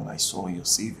with what I saw in your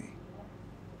CV.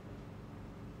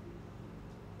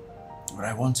 But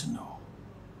I want to know,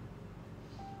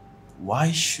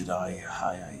 why should I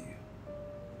hire you?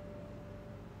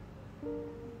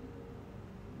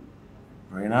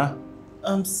 Brenner?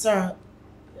 Sir,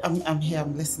 I'm here,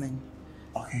 I'm listening.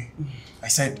 Okay. I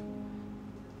said,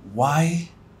 why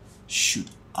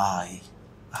should I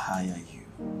hire you?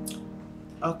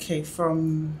 Okay,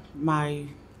 from my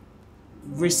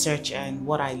research and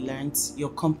what I learned, your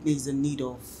company is in need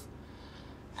of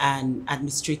an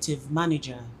administrative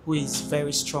manager who is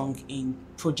very strong in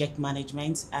project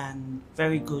management and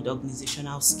very good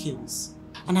organizational skills.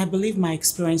 And I believe my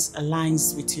experience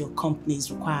aligns with your company's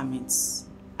requirements.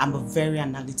 I'm a very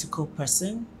analytical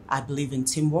person. I believe in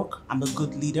teamwork. I'm a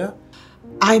good leader.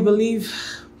 I believe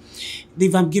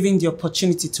if I'm given the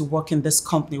opportunity to work in this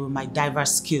company with my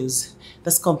diverse skills,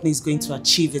 this company is going to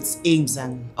achieve its aims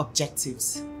and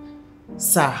objectives.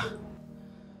 Sir.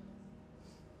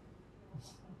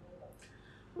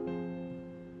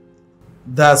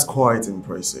 That's quite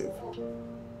impressive.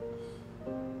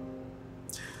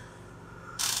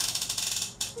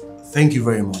 Thank you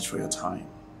very much for your time.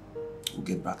 We'll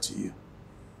get back to you.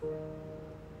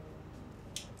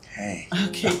 Hey.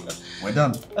 Okay. We're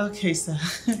done. Okay, sir.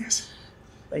 Yes.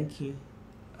 Thank you.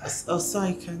 Oh, so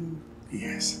I can...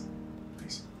 Yes.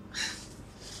 Please.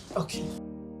 Okay.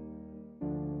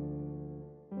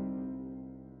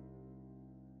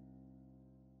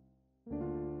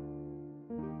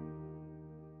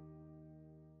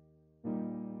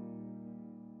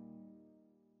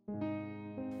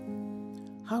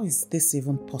 How is this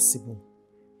even possible?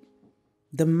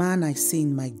 The man I see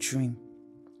in my dream,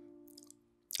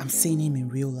 I'm seeing him in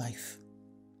real life.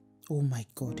 Oh my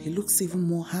God, he looks even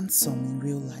more handsome in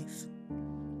real life.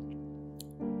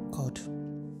 God,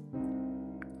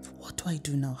 what do I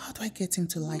do now? How do I get him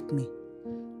to like me?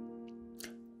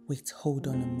 Wait, hold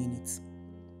on a minute.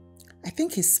 I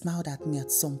think he smiled at me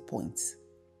at some point.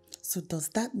 So does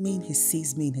that mean he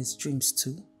sees me in his dreams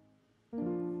too?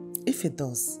 If it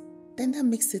does, then that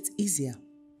makes it easier.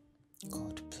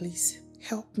 God, please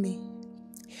help me.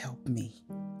 Help me.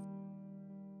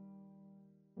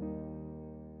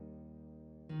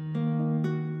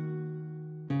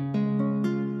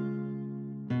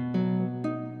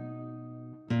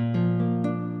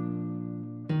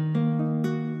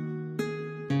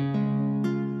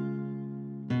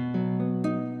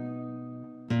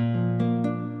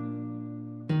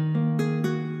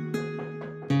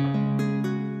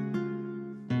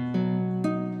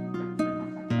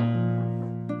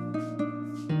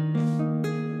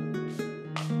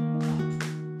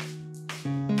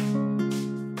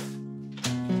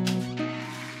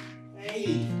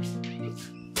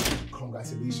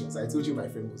 Congratulations. I told you my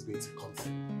friend was going to come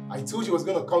through. I told you he was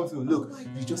going to come through. Look,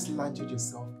 you just landed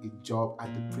yourself a job at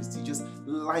the prestigious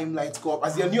Limelight Corp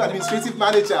as your new administrative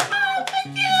manager. Oh,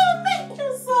 thank you. Thank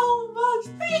you so much.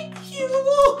 Thank you.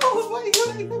 Oh my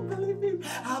God, I can't believe it. I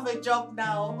have a job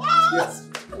now. Yes.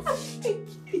 Thank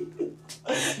you.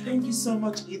 Thank you so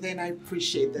much, Ethan. I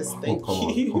appreciate this. Thank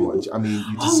you. Come on. I mean,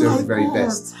 you deserve the very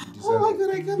best. Oh my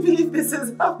God, I can't believe this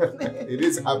is happening. It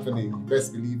is happening. You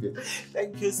best believe it.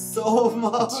 Thank you so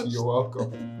much. You're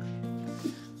welcome.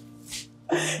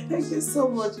 Thank you so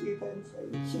much, Ethan.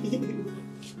 Thank you.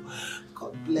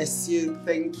 God bless you.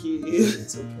 Thank you.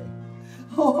 It's okay.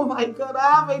 Oh my God,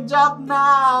 I have a job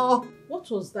now. What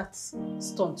was that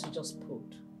stunt you just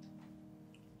pulled?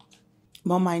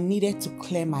 Mom, I needed to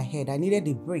clear my head. I needed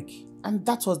a break. And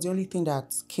that was the only thing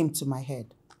that came to my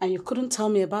head. And you couldn't tell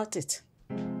me about it?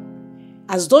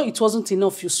 As though it wasn't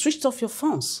enough, you switched off your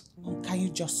phones. Can you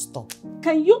just stop?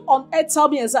 Can you on air tell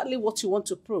me exactly what you want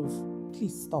to prove?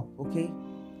 Please stop, okay?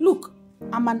 Look,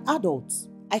 I'm an adult.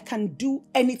 I can do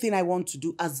anything I want to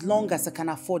do as long as I can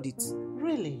afford it.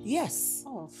 Really? Yes.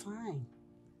 Oh, fine.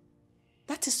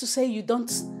 That is to say you don't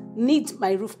need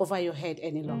my roof over your head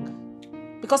any longer.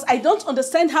 Because I don't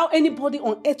understand how anybody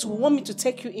on earth will want me to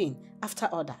take you in after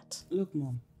all that. Look,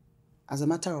 Mom, as a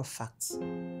matter of fact,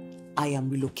 I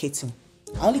am relocating.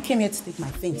 I only came here to take my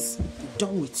things. I'm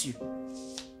done with you.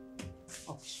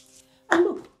 Oh. And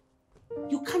look,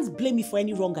 you can't blame me for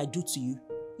any wrong I do to you.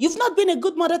 You've not been a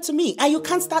good mother to me, and you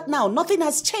can't start now. Nothing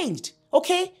has changed,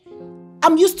 okay?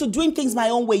 I'm used to doing things my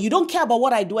own way. You don't care about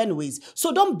what I do anyways.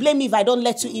 So don't blame me if I don't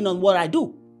let you in on what I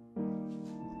do.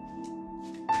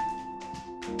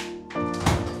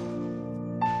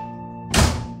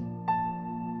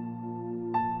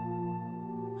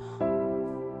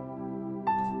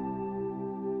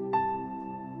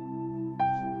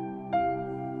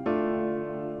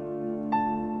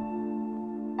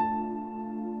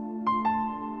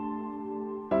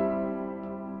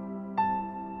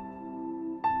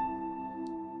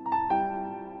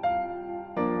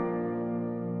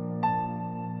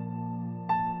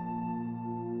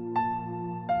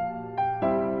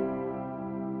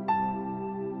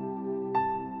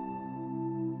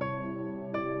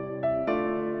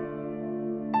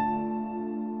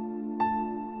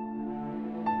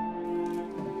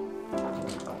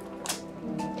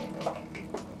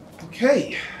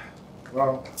 Okay,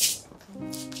 well,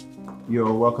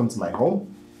 you're welcome to my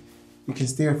home. You can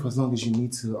stay here for as long as you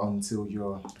need to until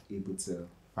you're able to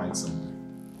find somewhere.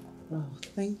 Oh,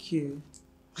 thank you.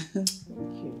 Thank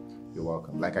you. You're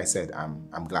welcome. Like I said,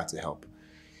 I'm glad to help.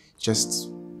 Just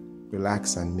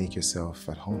relax and make yourself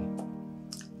at home.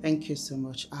 Thank you so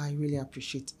much. I really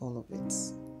appreciate all of it.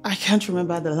 I can't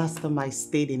remember the last time I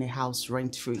stayed in a house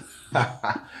rent-free.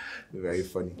 Very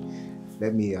funny.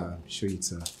 Let me show you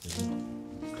to the room.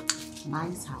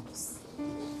 Nice house.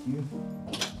 Yeah.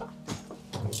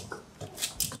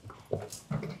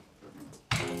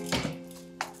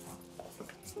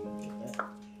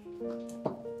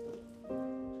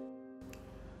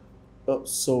 Oh,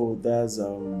 so that's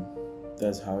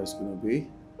how it's gonna be.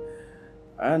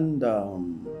 And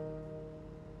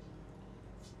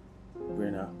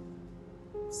Brina,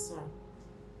 Sir.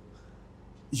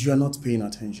 you are not paying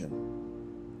attention.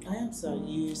 I am, sir.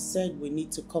 You said we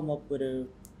need to come up with a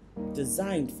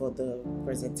design for the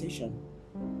presentation.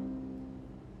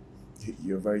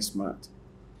 You're very smart.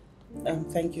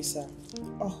 Thank you, sir.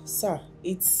 Oh, sir,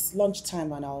 it's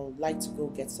lunchtime and I would like to go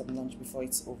get some lunch before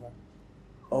it's over.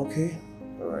 Okay,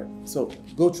 all right. So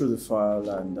go through the file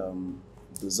and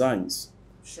designs.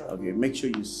 Sure. Okay, make sure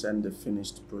you send the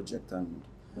finished project and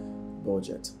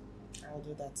budget. I'll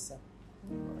do that, sir.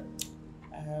 All right.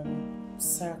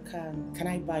 Sir, can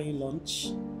I buy you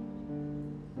lunch?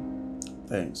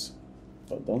 Thanks,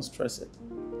 but don't stress it.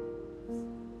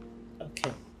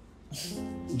 Okay.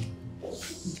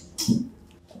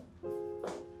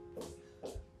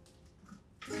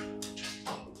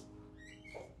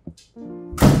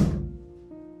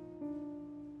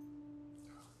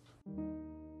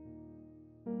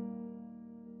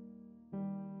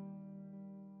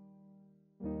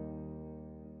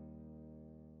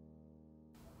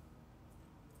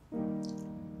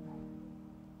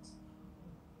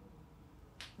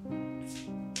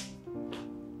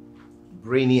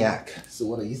 Brainiac. So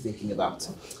what are you thinking about?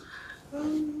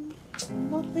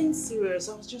 Nothing serious.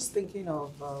 I was just thinking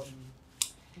of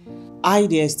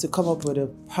ideas to come up with a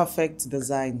perfect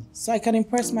design so I can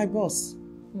impress my boss.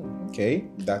 Okay,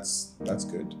 that's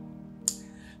good.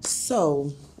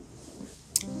 So,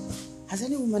 has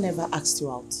any woman ever asked you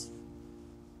out?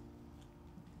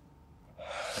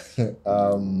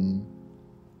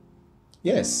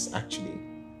 Yes, actually.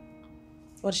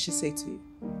 What did she say to you?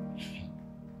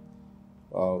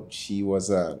 Well, she was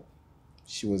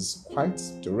quite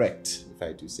direct, if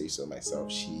I do say so myself.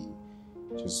 She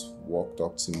just walked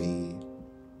up to me,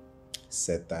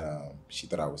 said that she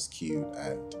thought I was cute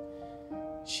and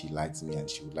she liked me and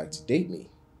she would like to date me.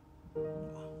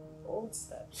 Old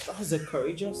steps. That was a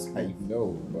courageous. I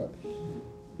know, but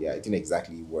yeah, it didn't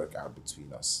exactly work out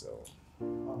between us, so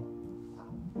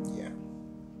yeah.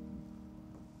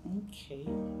 Okay.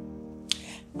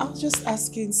 I was just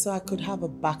asking so I could have a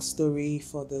backstory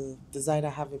for the design I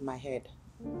have in my head.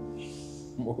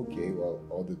 Okay, well,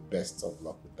 all the best of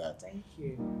luck with that. Thank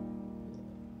you.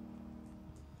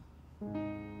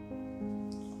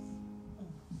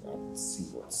 Let's see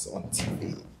what's on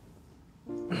TV.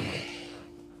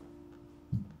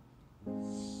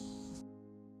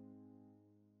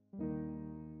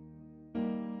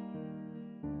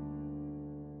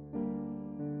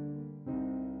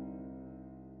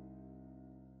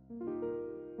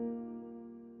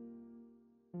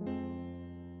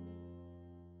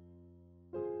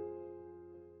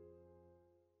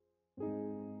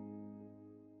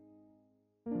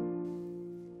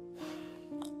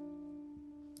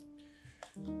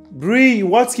 Bree,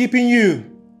 what's keeping you?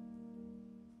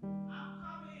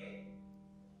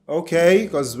 Okay,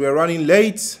 because we're running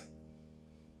late.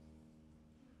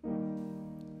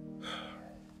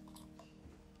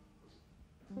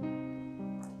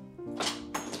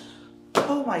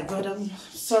 Oh my God, I'm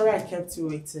sorry I kept you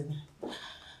waiting.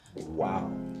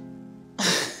 Wow.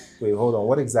 Wait, hold on.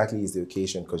 What exactly is the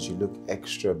occasion? Because you look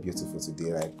extra beautiful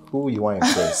today. Like, who you want to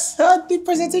impress? The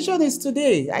presentation is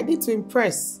today. I need to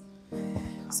impress.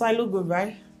 So I look good,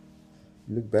 right?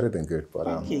 You look better than good, but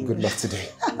good luck today.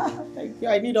 Thank you.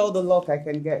 I need all the luck I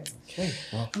can get. Okay,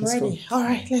 well, I'm let's ready. go. All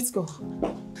right, let's go.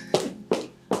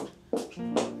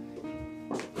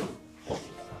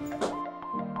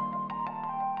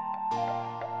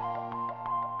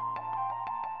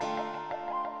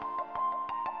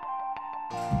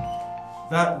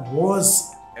 That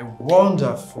was a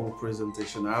wonderful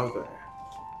presentation out there.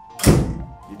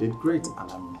 You did great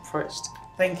and I'm impressed.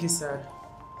 Thank you, sir.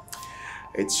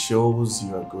 It shows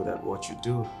you are good at what you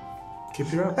do.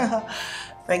 Keep it up.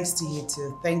 Thanks to you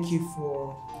too. Thank you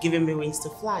for giving me wings to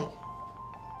fly.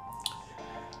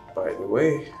 By the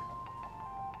way,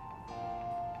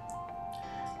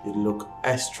 you look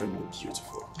extremely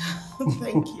beautiful.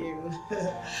 Thank you.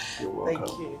 You're welcome.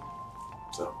 Thank you.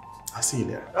 So, I'll see you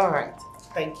later. All right.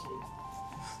 Thank you.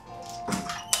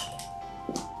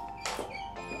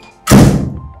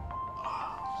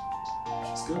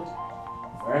 She's good.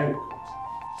 Very good.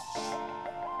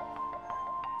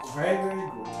 Very, very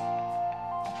good.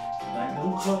 I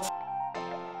don't cut.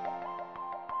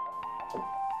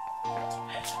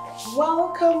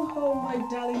 Welcome home, my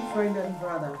darling friend and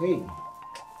brother. Hey.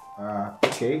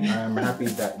 Okay, I'm happy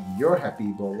that you're happy,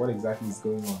 but what exactly is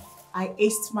going on? I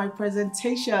aced my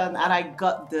presentation and I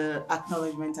got the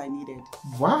acknowledgement I needed.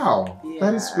 Wow, Yeah.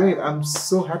 that is great. I'm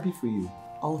so happy for you.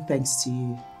 All thanks to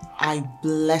you. I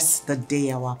bless the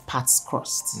day our paths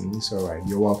crossed. It's all right.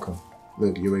 You're welcome.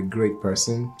 Look, you're a great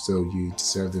person, so you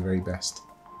deserve the very best.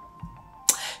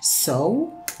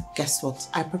 So, guess what?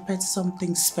 I prepared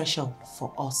something special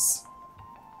for us.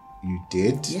 You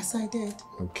did? Yes, I did.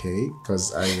 Okay,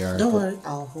 because I... Don't worry,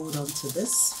 I'll hold on to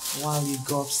this while you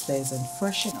go upstairs and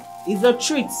freshen up. It's a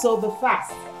treat, so be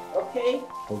fast, okay?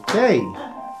 Okay.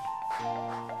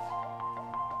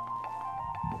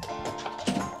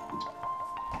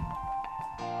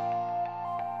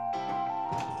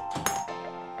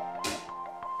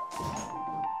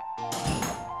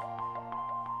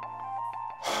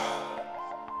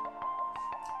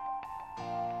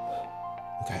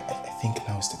 I think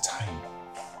now is the time.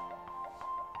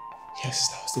 Yes,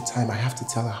 now is the time. I have to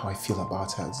tell her how I feel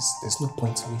about her. There's no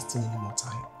point in wasting any more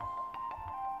time.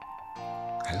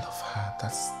 I love her.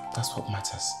 That's what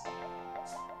matters.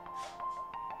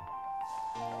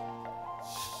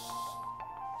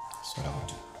 That's what I will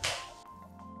do.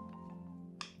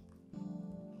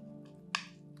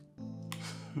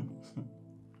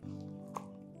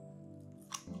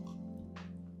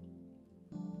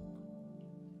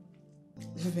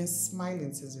 You've been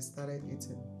smiling since we started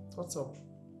eating. What's up?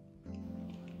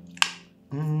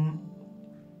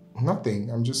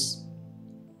 Nothing. I just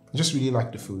really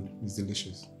like the food. It's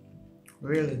delicious.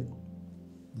 Really?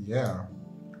 Yeah.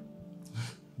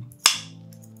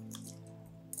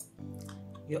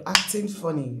 You're acting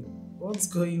funny. What's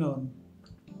going on?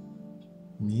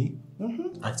 Me?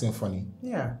 Mm-hmm. Acting funny?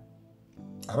 Yeah.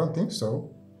 I don't think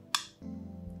so.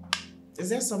 Is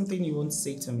there something you want to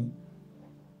say to me?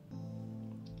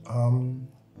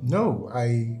 No,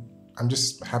 I'm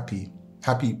just happy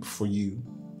for you,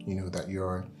 that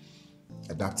you're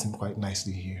adapting quite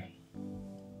nicely here.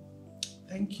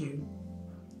 Thank you.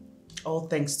 All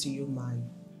thanks to you, my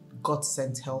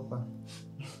God-sent helper.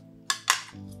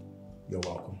 You're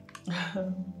welcome.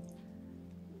 Ethan,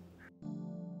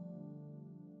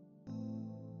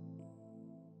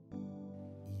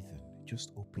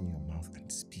 just open your mouth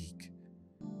and speak.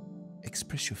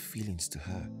 Express your feelings to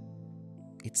her.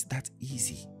 It's that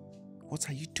easy. What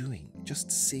are you doing?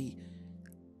 Just say,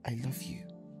 I love you.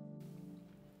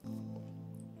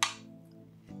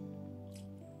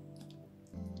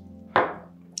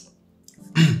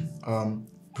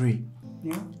 Bree.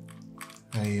 Yeah?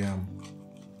 I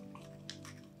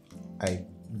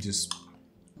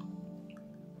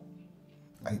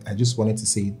just wanted to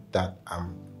say that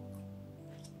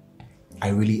I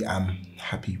really am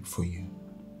happy for you.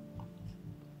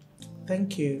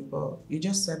 Thank you, but you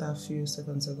just said that a few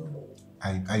seconds ago.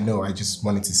 I know, I just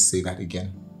wanted to say that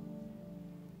again.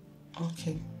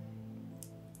 Okay.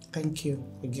 Thank you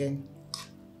again.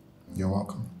 You're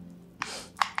welcome.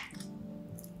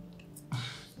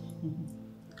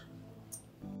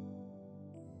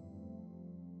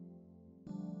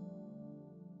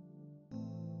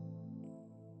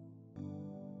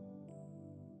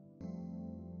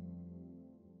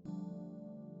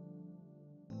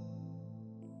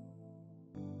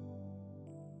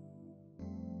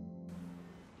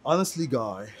 Honestly,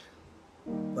 guy,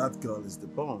 that girl is the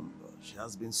bomb. She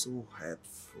has been so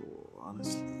helpful,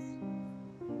 honestly.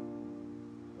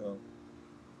 Well,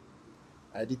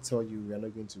 I did tell you we are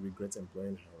not going to regret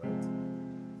employing her, right?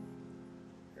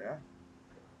 Yeah.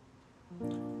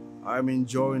 I'm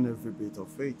enjoying every bit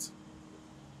of it.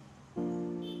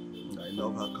 I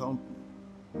love her company.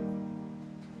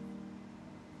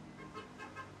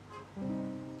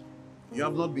 You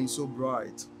have not been so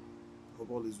bright.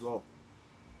 Hope all is well.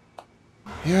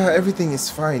 Yeah, everything is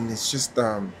fine. It's just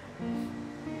there's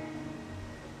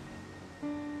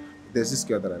this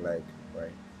girl that I like,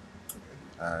 right?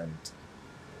 And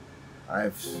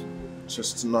I've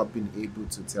just not been able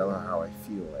to tell her how I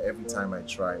feel. Every time I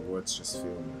try, words just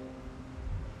fail me.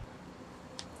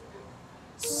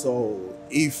 So,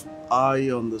 if I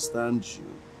understand you,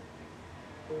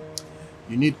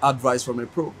 you need advice from a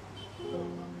pro.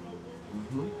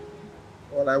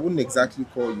 Well, I wouldn't exactly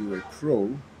call you a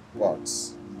pro, but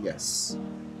yes.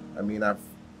 I mean, I've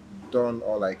done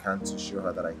all I can to show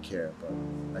her that I care, but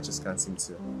I just can't seem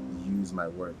to use my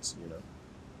words, you know.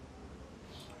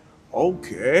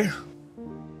 Okay.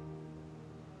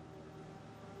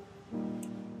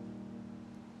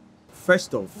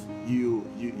 First off, you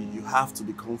have to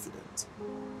be confident,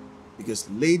 because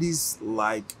ladies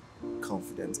like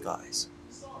confident guys.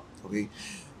 Okay,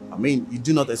 I mean, you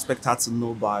do not expect her to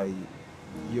know by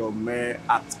your mere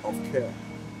act of care.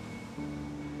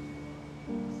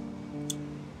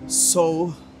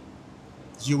 So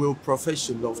you will profess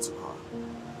your love to her.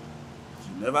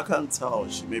 You never can tell,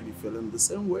 she may be feeling the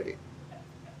same way.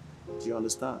 Do you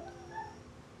understand?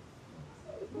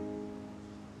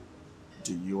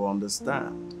 Do you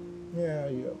understand? Yeah,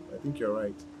 I think you're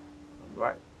right.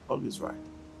 Right, always right.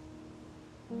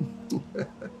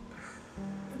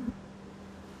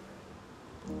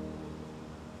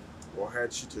 Go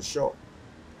ahead, shoot your shot.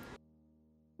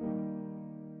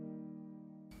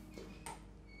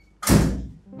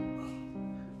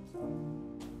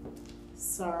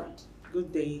 Sir,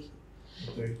 good day.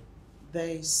 Good day. There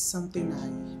is something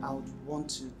I would want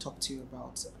to talk to you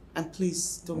about. And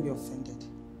please, don't be offended.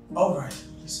 All right,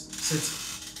 sit.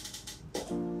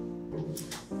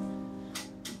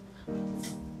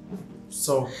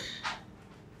 So,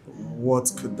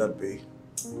 what could that be?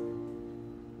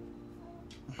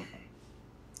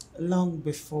 Long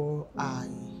before I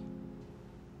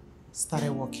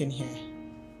started working here,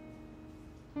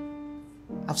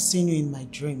 I've seen you in my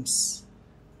dreams.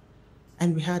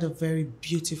 And we had a very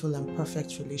beautiful and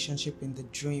perfect relationship in the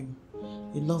dream.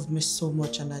 You loved me so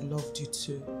much and I loved you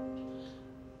too.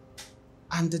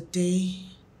 And the day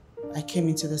I came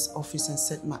into this office and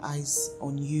set my eyes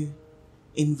on you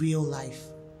in real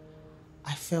life,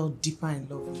 I fell deeper in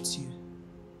love with you.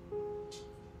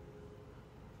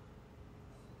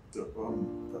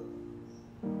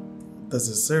 This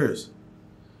is serious.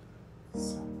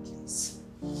 Sir, please.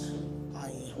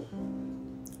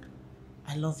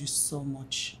 I love you so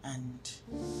much, and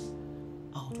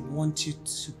I would want you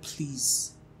to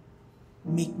please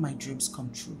make my dreams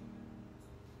come true.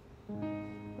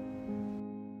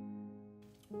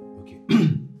 Okay.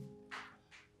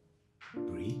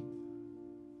 Bree,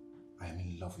 I'm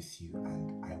in love with you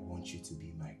and I want you to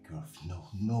be my girlfriend.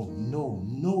 No.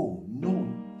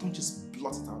 Don't just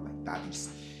blot it out like that.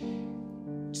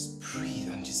 Just breathe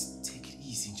and just take it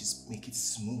easy and just make it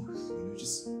smooth. You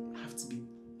just have to be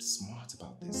smart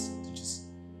about this. Don't just...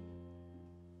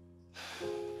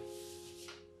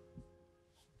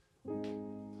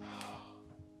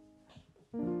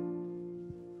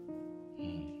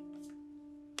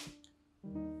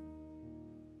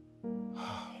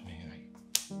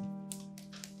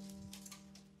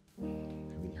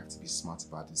 smart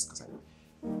about this because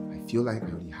I feel like I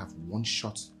only have one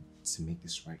shot to make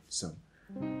this right. So,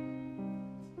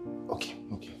 okay,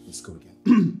 let's go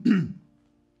again.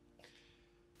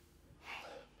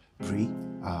 Bree,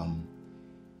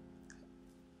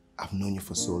 I've known you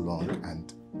for so long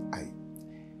and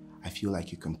I feel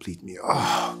like you complete me.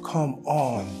 Oh, come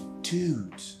on,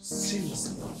 dude,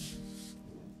 seriously.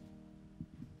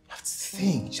 You have to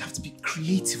think, you have to be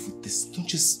creative with this. Don't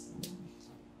just...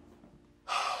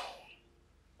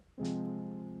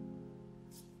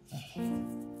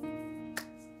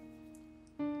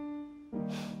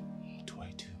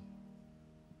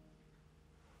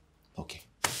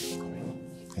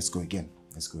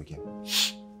 Let's go again.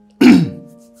 You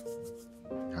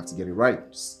have to get it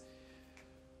right. Just...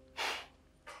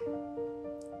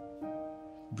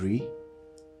 Bree?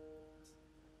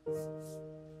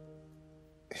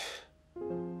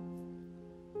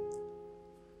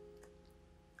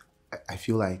 I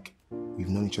feel like we've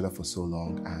known each other for so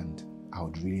long and I I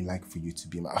would really like for you to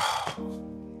be my...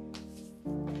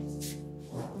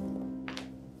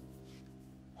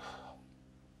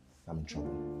 I'm in trouble.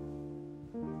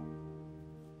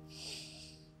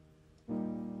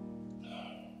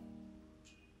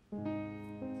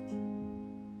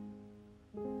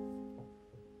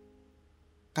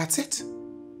 That's it.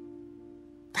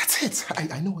 That's it.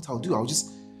 I know what I'll do. I'll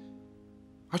just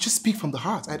speak from the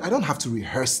heart. I don't have to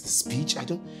rehearse the speech. I'll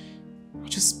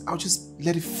just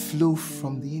let it flow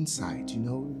from the inside, you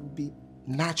know? It'll be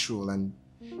natural and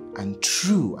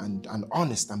true and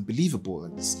honest and believable.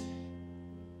 And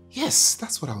yes,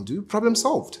 that's what I'll do. Problem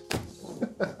solved.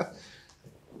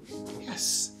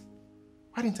 Yes.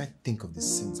 Why didn't I think of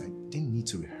this since I didn't need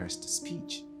to rehearse the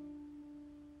speech?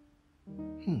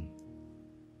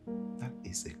 That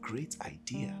is a great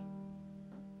idea.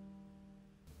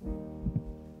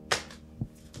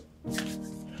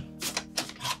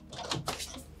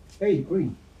 Hey,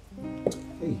 Bree.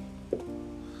 Hey.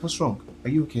 What's wrong? Are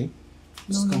you okay?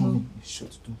 Just come on.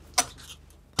 Shut the door.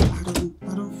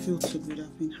 I don't feel too good.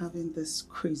 I've been having this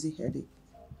crazy headache.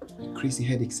 Crazy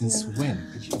headache since when?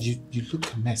 You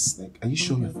look a mess. Like, are you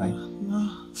sure you're fine?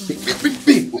 No.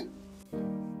 Wait.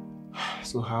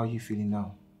 So how are you feeling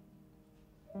now?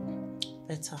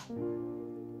 Better.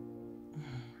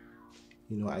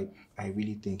 You know, I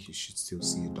really think you should still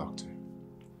see a doctor.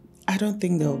 I don't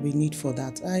think there will be need for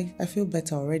that. I feel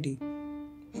better already.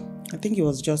 I think it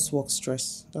was just work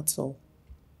stress, that's all.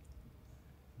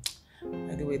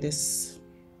 By the way, this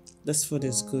food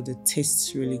is good. It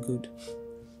tastes really good.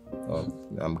 Oh,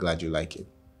 I'm glad you like it.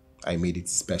 I made it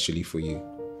specially for you.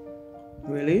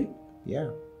 Really? Yeah.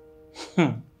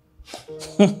 Do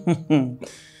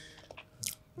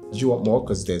you want more?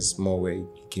 Because there's more where you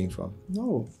came from.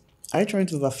 No. Are you trying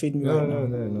to overfeed me right now?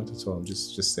 No, not at all. I'm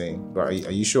just saying. But are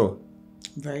you sure?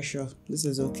 Very sure. This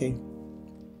is okay.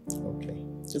 Okay.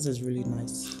 This is really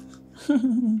nice.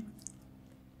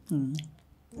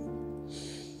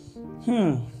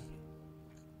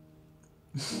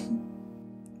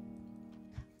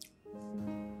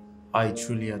 I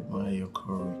truly admire your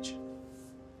courage.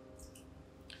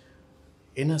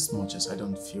 In as much as I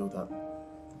don't feel that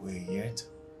way yet,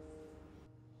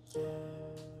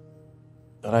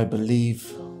 but I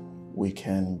believe we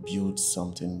can build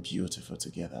something beautiful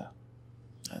together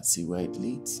and see where it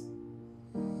leads.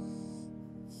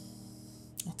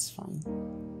 That's fine.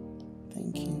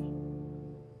 Thank you.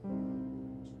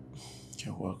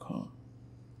 You're welcome.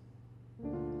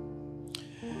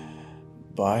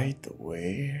 By the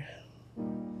way,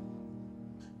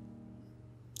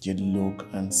 you look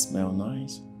and smell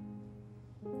nice.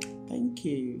 Thank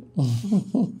you.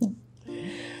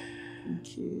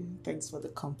 Thank you. Thanks for the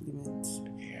compliment.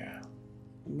 Yeah.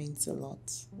 It means a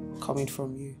lot coming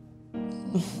from you.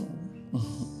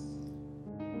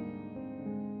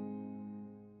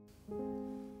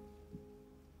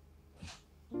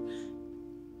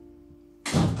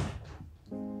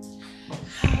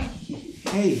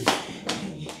 Hey.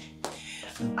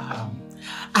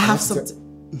 I have something.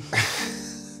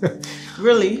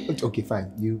 Really? Okay,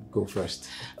 fine. You go first.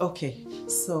 Okay,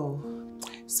 so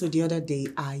the other day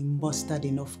I mustered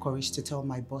enough courage to tell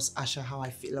my boss Asha how I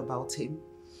feel about him.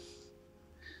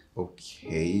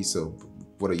 Okay, so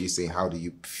what are you saying? How do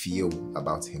you feel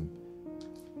about him?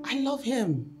 I love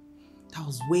him. That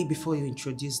was way before you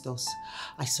introduced us.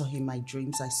 I saw him in my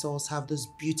dreams. I saw us have this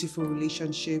beautiful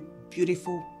relationship,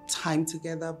 beautiful time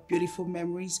together, beautiful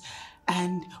memories.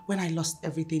 And when I lost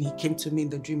everything, he came to me in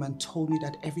the dream and told me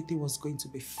that everything was going to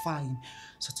be fine.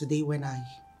 So today when I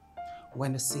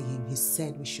went to see him, he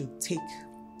said we should take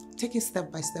it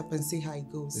step by step and see how it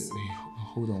goes. Wait,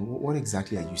 hold on. What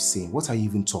exactly are you saying? What are you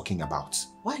even talking about?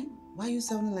 Why are you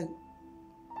sounding like...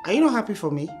 Are you not happy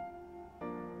for me?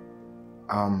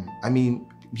 I mean,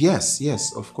 yes,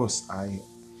 of course, Okay,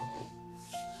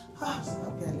 I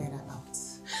let her out.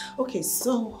 Okay,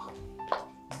 so...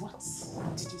 What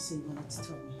did you say you wanted to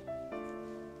tell me?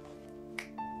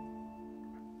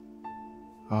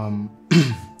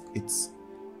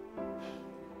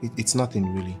 It's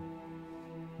nothing really.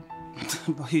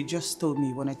 But you just told me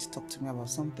you wanted to talk to me about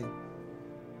something.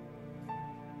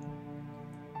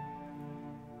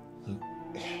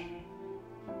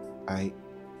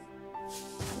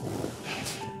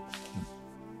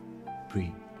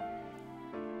 Bree,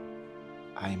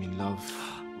 I am in love.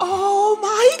 Oh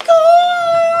my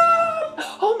God!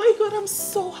 Oh my God, I'm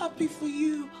so happy for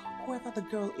you. Whoever the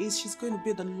girl is, she's going to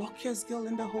be the luckiest girl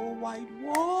in the whole wide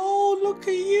world. Look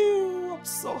at you. I'm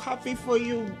so happy for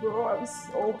you, bro. I'm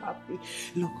so happy.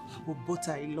 Look, we both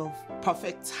are in love.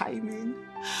 Perfect timing.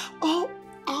 Oh,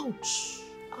 ouch.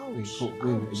 Ouch.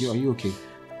 Wait, are you okay?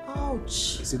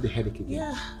 Ouch. Is it the headache again?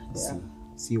 Yeah.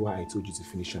 See why I told you to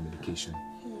finish your medication.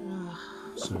 Yeah.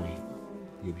 Sorry,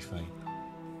 you'll be fine.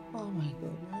 Oh my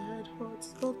God, my head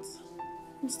hurts, but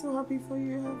I'm still happy for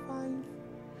you. You're fine.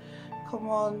 Come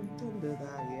on, don't do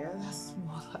that, yeah? That's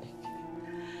more like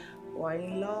why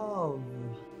love.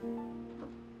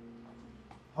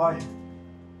 Hi.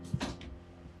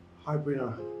 Hi,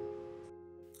 Brina.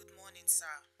 Good morning, sir.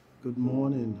 Good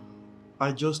morning.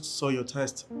 I just saw your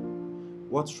test.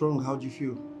 What's wrong? How do you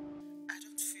feel? I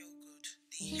don't feel good.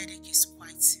 The headache is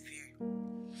quite severe.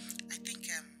 I think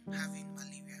I'm having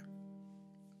malaria.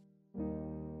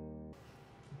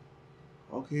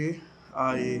 Okay.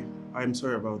 I'm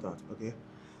sorry about that, okay?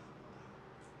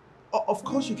 Of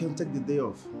course you can take the day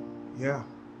off. Yeah.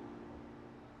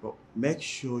 But make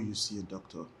sure you see a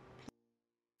doctor.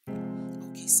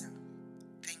 Okay, sir.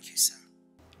 Thank you, sir.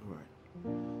 Alright.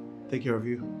 Take care of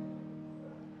you.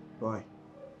 Bye.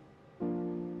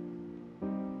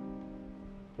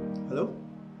 Hello?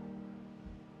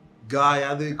 Guy,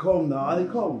 are they come now? Are they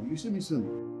come? You see me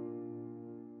soon.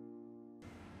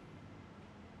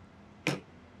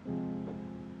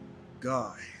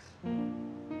 Guy.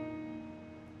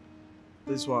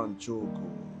 This one joke.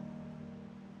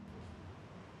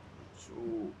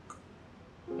 Joke.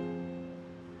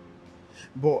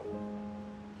 But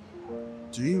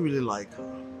do you really like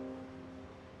her?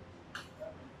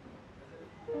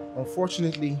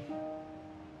 Unfortunately,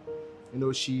 you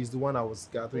know, she's the one I was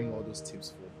gathering all those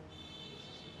tips for.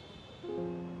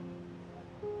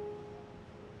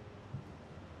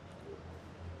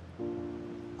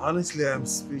 Honestly, I'm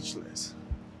speechless.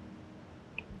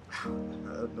 I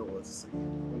don't know what to say.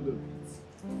 Well, look,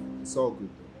 it's all good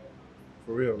though.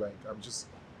 For real, like I'm just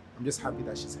happy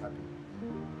that she's happy.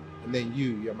 And then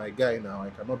you're my guy now.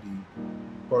 I cannot be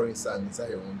pouring sand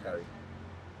inside your own carry.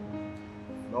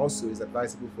 And also, it's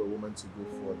advisable for a woman to go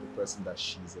for the person that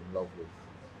she's in love with.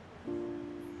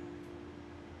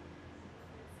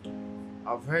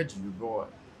 I've heard you, boy.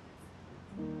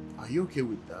 Are you okay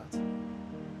with that?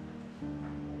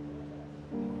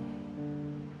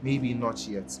 Maybe not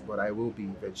yet, but I will be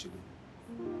eventually.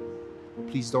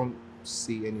 Please don't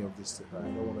say any of this to her. I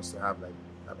don't want us to have like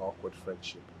an awkward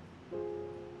friendship.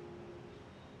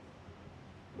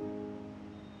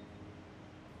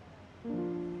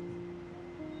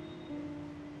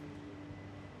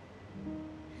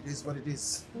 It is what it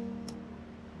is.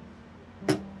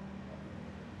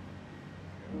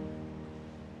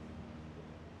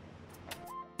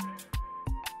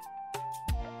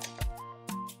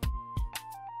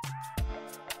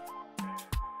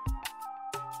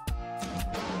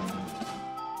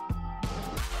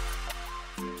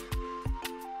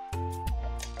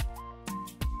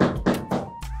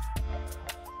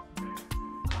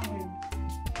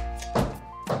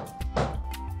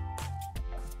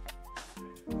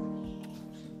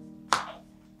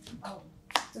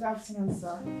 Good afternoon,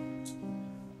 sir.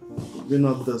 We're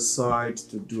not decide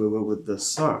to do away with the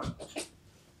sir.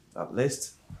 At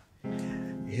least,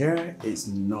 here is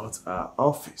not our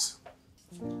office.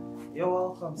 You're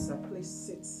welcome, sir. Please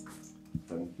sit.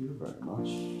 Thank you very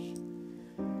much.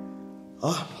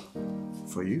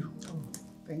 For you. Oh,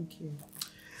 thank you.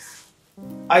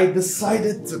 I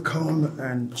decided to come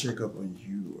and check up on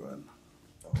you, and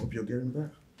I hope you're getting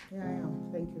better. Yeah, I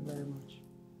am. Thank you very much.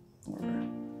 All right.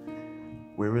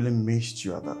 We really missed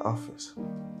you at the office.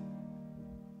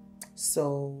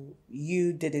 So,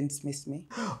 you didn't miss me?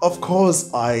 Of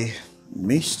course I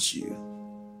missed you.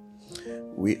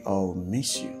 We all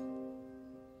miss you.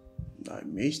 I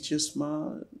missed your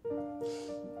smile,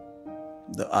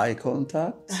 the eye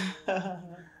contact.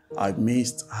 I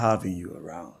missed having you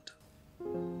around.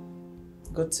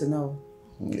 Good to know.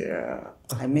 Yeah.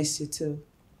 I miss you too.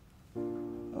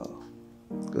 Oh,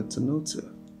 good to know too.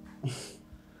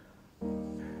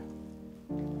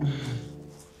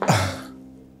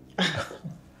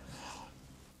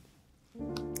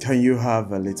 Can you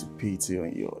have a little pity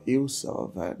on your ill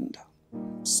self and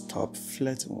stop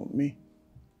flirting with me?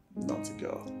 Not a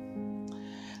girl.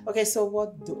 Okay, so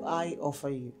what do I offer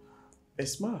you? A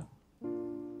smile.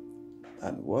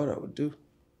 And what I would do.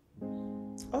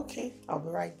 Okay, I'll be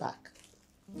right back.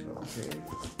 Okay.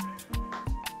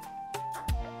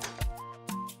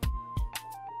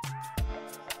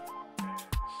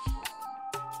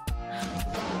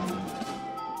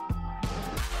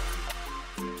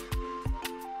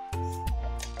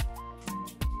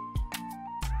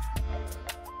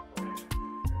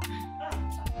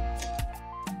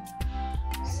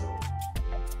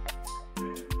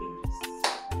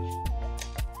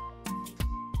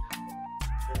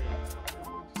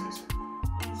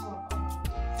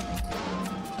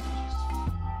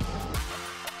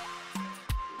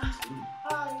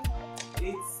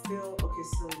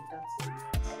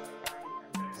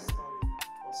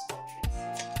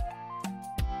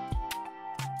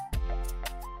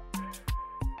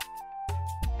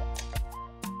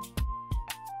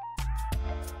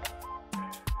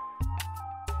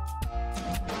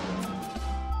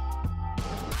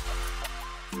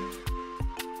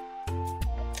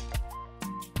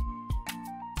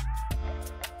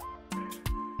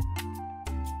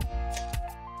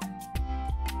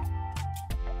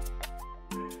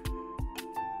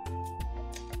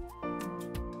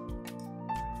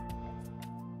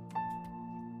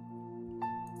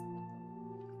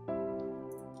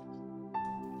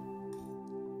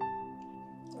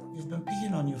 You've been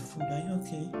picking on your food. Are you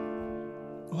okay?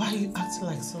 Why are you acting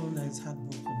like someone that is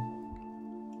heartbroken?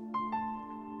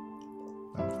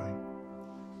 I'm fine.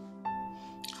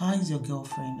 How is your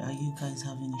girlfriend? Are you guys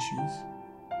having issues?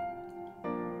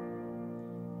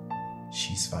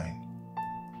 She's fine.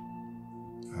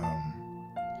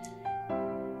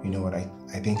 You know what?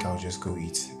 I think I'll just go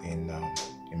eat in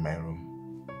my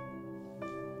room.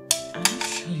 Are you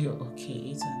sure you're okay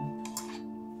eating?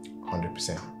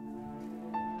 100%.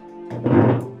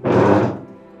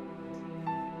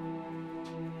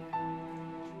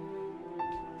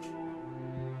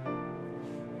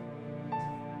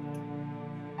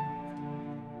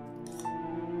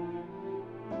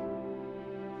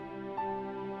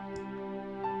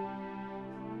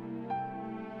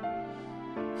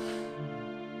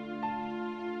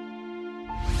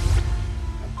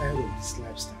 This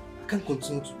lifestyle. I can't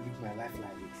continue to live my life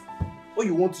like this. All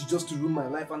you want is just to ruin my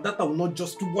life, and that I will not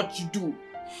just do what you do.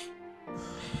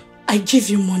 I give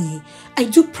you money. I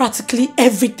do practically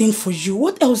everything for you.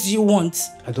 What else do you want?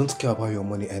 I don't care about your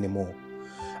money anymore.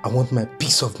 I want my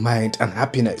peace of mind and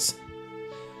happiness.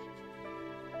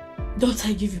 Don't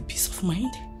I give you peace of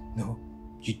mind? No,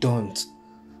 you don't.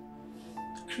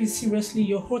 Chris, seriously,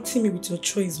 you're hurting me with your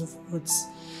choice of words.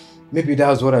 Maybe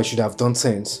that's what I should have done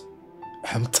since.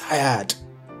 I'm tired.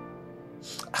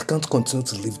 I can't continue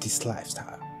to live this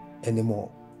lifestyle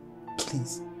anymore.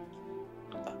 Please.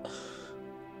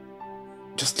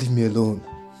 Just leave me alone.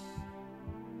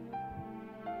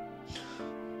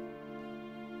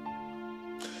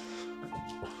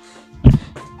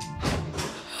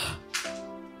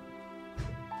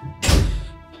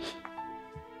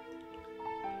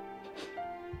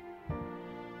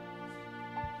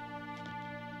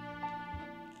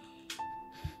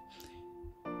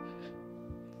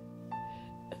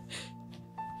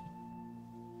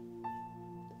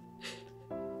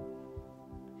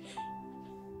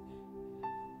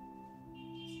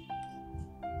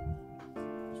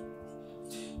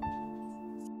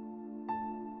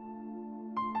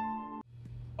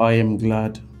 I am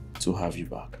glad to have you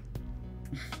back.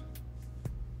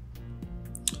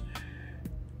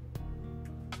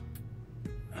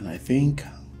 And I think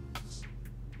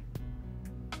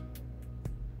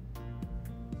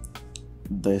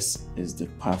this is the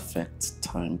perfect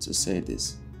time to say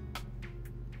this.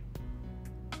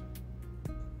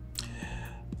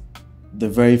 The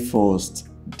very first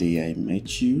day I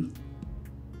met you,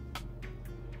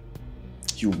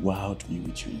 you wowed me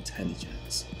with your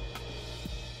intelligence.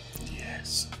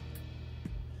 Yes.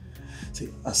 See,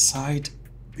 aside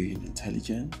being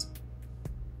intelligent,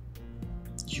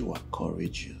 you are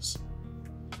courageous.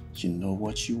 You know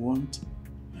what you want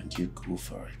and you go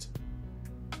for it.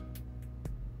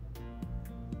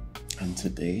 And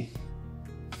today,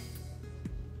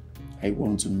 I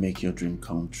want to make your dream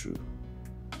come true.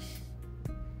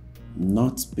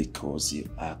 Not because you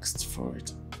asked for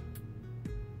it,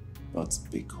 but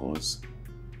because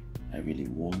I really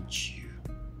want you.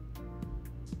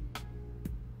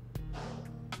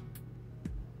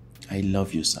 I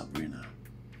love you, Sabrina.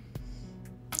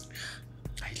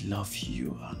 I love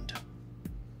you, and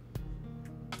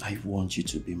I want you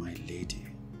to be my lady.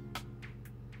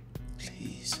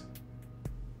 Please.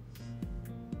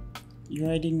 You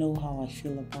already know how I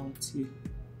feel about you.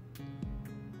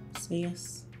 So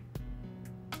yes,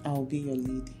 I'll be your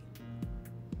lady.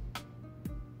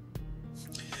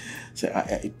 So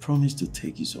I promise to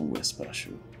take you somewhere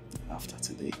special after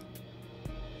today.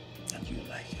 And you'll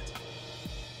like it.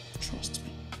 Trust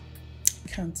me.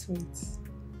 Can't wait.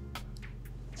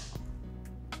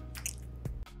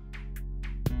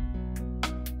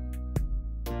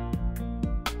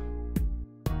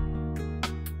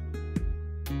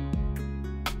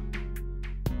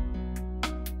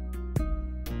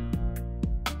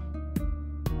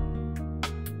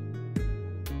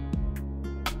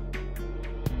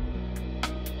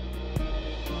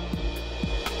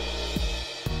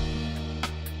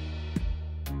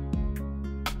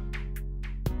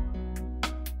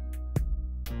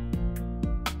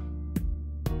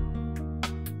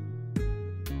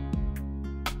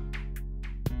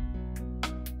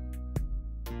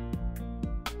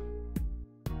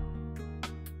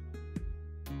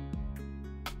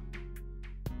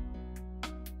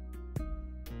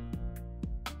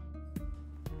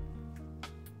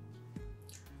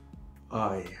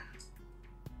 I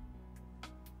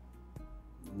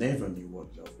never knew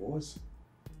what love was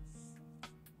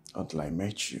until I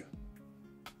met you.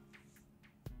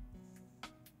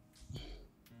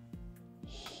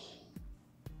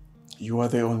 You are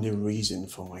the only reason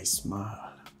for my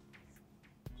smile.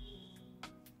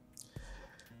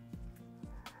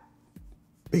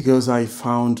 Because I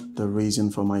found the reason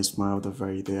for my smile the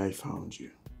very day I found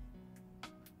you.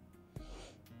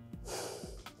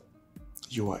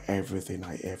 You are everything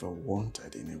I ever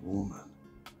wanted in a woman.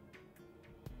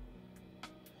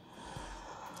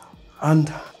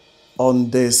 And on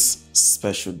this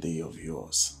special day of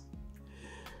yours,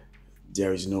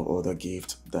 there is no other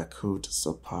gift that could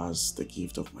surpass the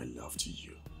gift of my love to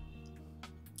you.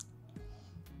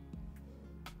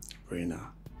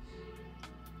 Brina,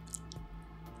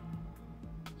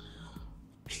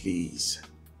 please,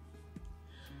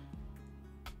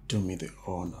 do me the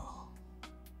honor.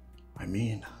 I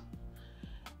mean,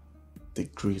 the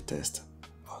greatest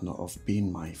honor of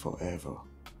being mine forever.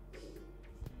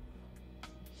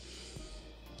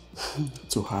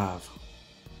 To have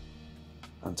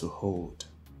and to hold,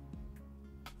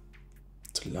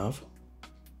 to love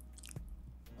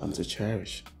and to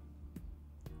cherish,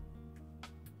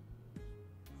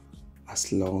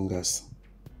 as long as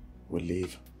we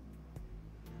live.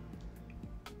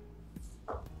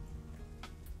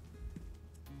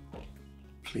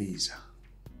 Please,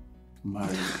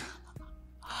 marry me.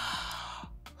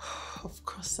 Of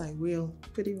course I will.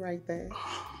 Put it right there.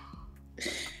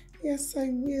 Yes, I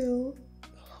will.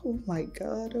 Oh my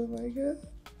God, oh my God.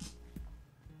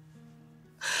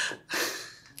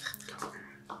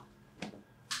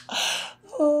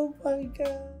 Oh my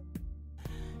God.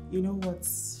 You know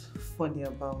what's funny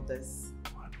about this?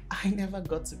 I never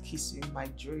got to kiss you in my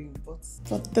dream, but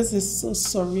this is so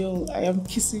surreal. I am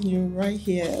kissing you right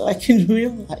here, like in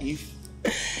real life.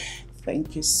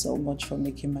 Thank you so much for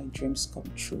making my dreams come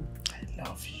true. I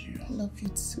love you. I love you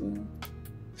too.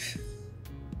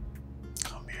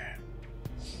 Come here.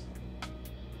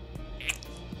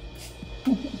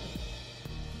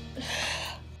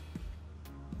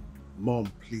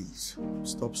 Mom, please,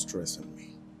 stop stressing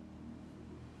me.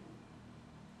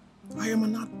 I am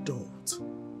an adult.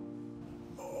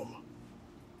 Mom.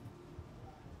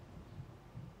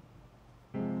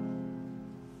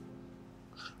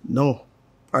 No,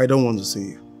 I don't want to see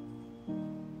you.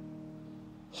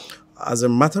 As a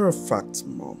matter of fact,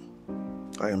 Mom,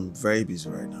 I am very busy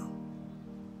right now.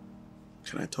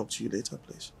 Can I talk to you later,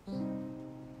 please?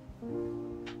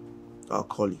 I'll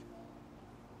call you.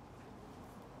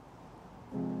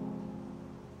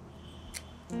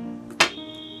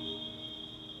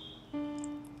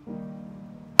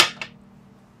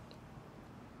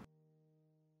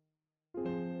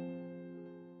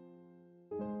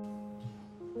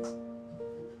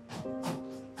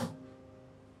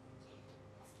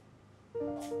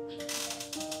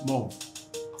 Mom.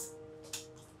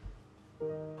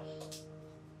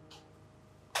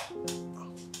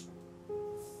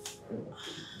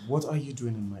 What are you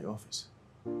doing in my office?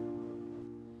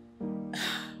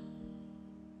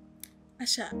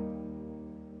 Asha,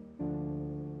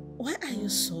 why are you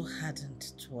so hardened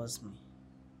towards me?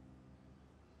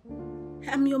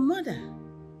 I'm your mother.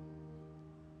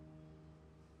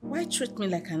 Why treat me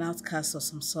like an outcast or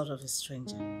some sort of a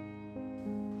stranger?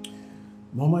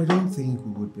 Mom, I don't think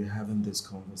we would be having this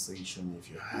conversation if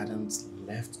you hadn't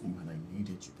left me when I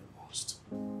needed you the most.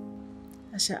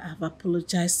 Asha, I've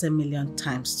apologized 1,000,000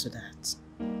 times to that.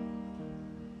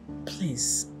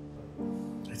 Please.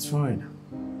 It's fine.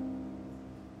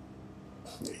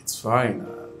 It's fine.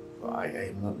 I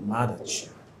am not mad at you.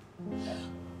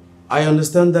 I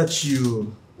understand that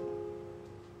you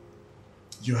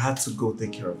had to go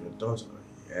take care of your daughter.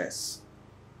 Yes.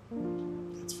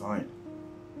 It's fine.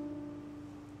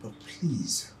 But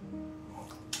please,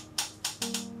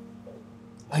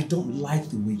 I don't like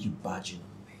the way you badge on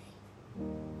me.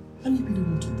 Let me be the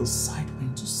one to decide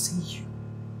when to see you.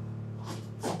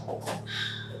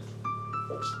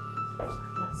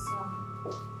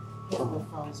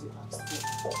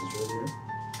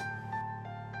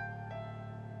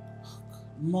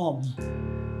 Mom,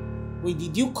 wait,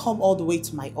 did you come all the way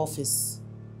to my office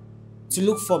to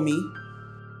look for me?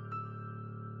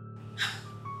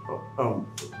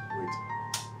 Wait.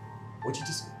 What did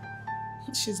you say?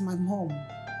 She's my mom.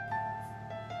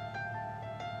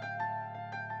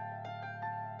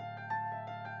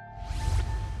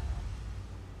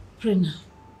 Brina.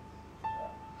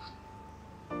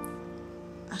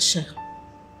 Asha.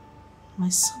 My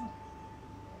son.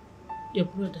 Your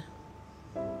brother.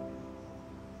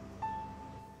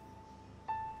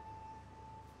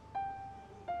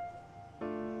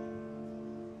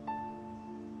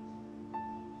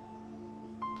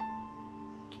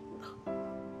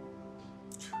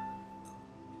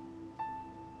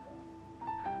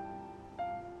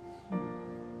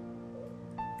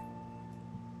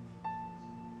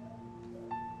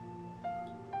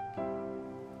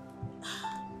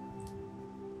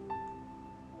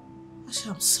 Asha,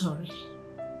 I'm sorry.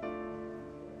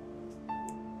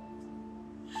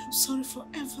 I'm sorry for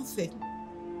everything.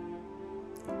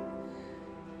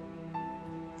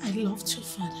 I loved your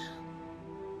father.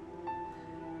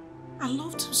 I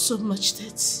loved him so much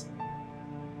that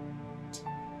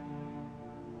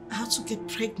I had to get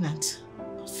pregnant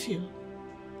of you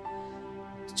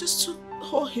just to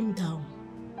hold him down.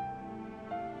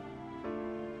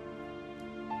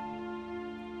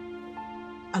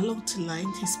 Along the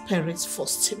line, his parents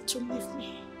forced him to leave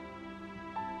me.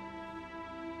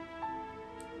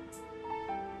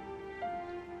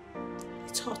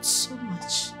 It hurt so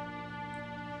much.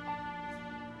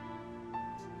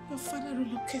 Your father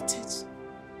relocated.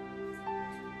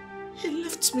 He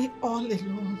left me all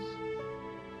alone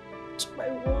to my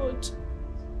world.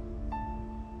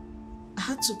 I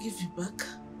had to give you back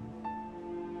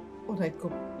when I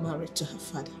got married to her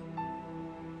father,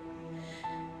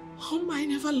 whom I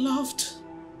never loved.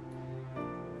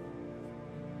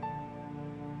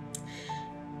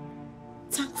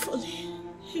 Thankfully,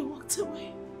 he walked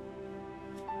away.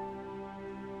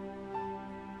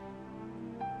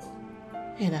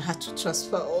 And I had to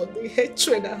transfer all the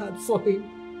hatred I had for him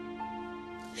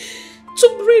to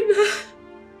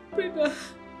Brina.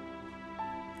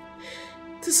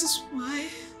 This is why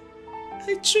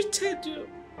I treated you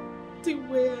the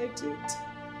way I did.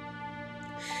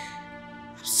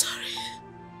 I'm sorry.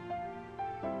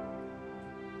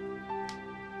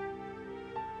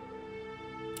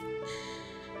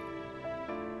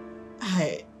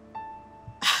 I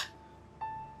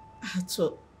had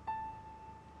to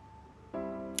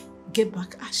get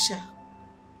back Asha.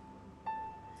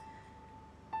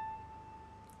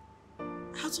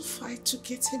 I had to fight to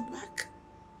get him back.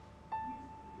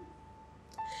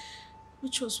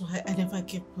 Which was why I never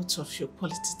gave both of you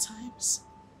quality times.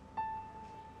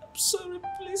 I'm sorry,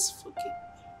 please forgive me.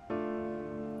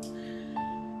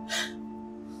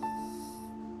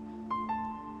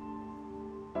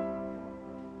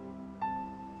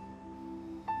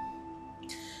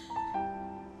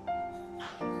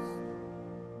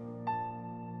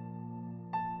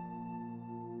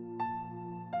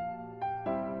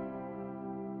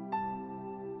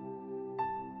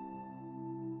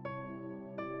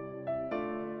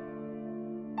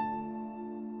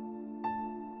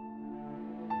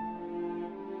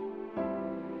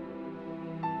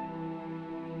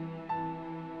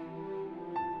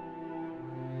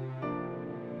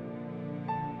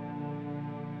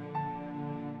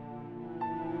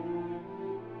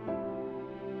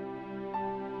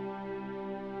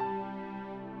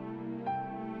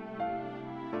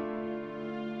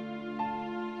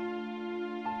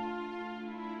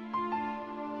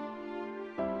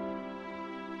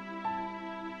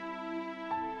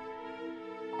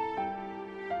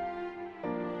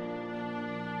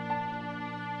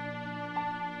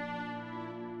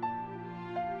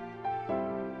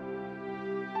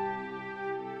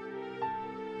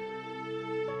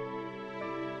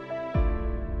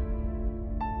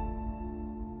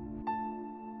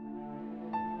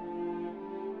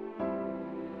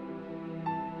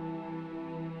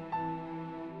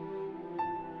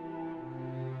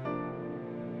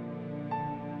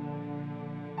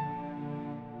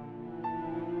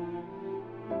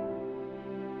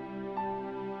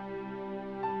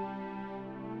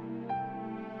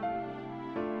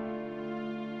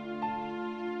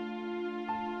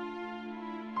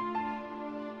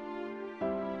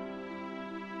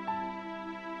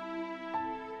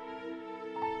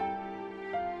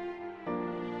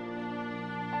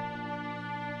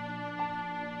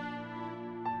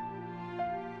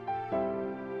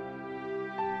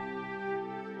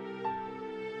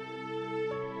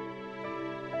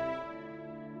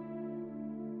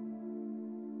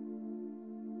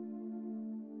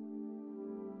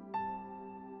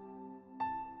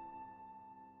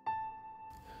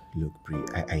 Look, Bri,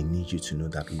 I need you to know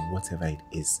that whatever it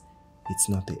is, it's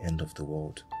not the end of the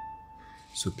world.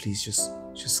 So please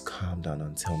just calm down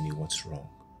and tell me what's wrong.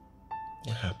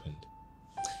 What happened?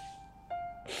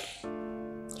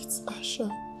 It's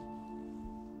Asha.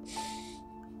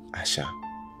 Asha?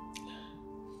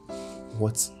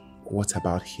 What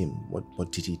about him?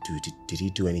 What did he do? Did he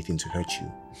do anything to hurt you?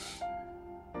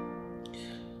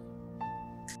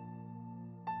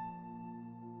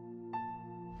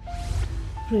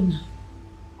 Brina.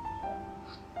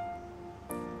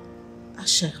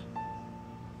 Asha.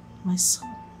 My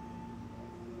son.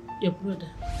 Your brother.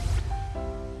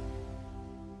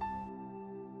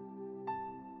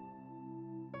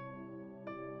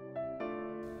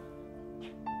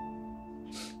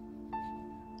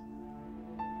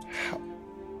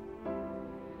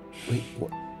 Wait,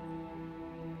 what?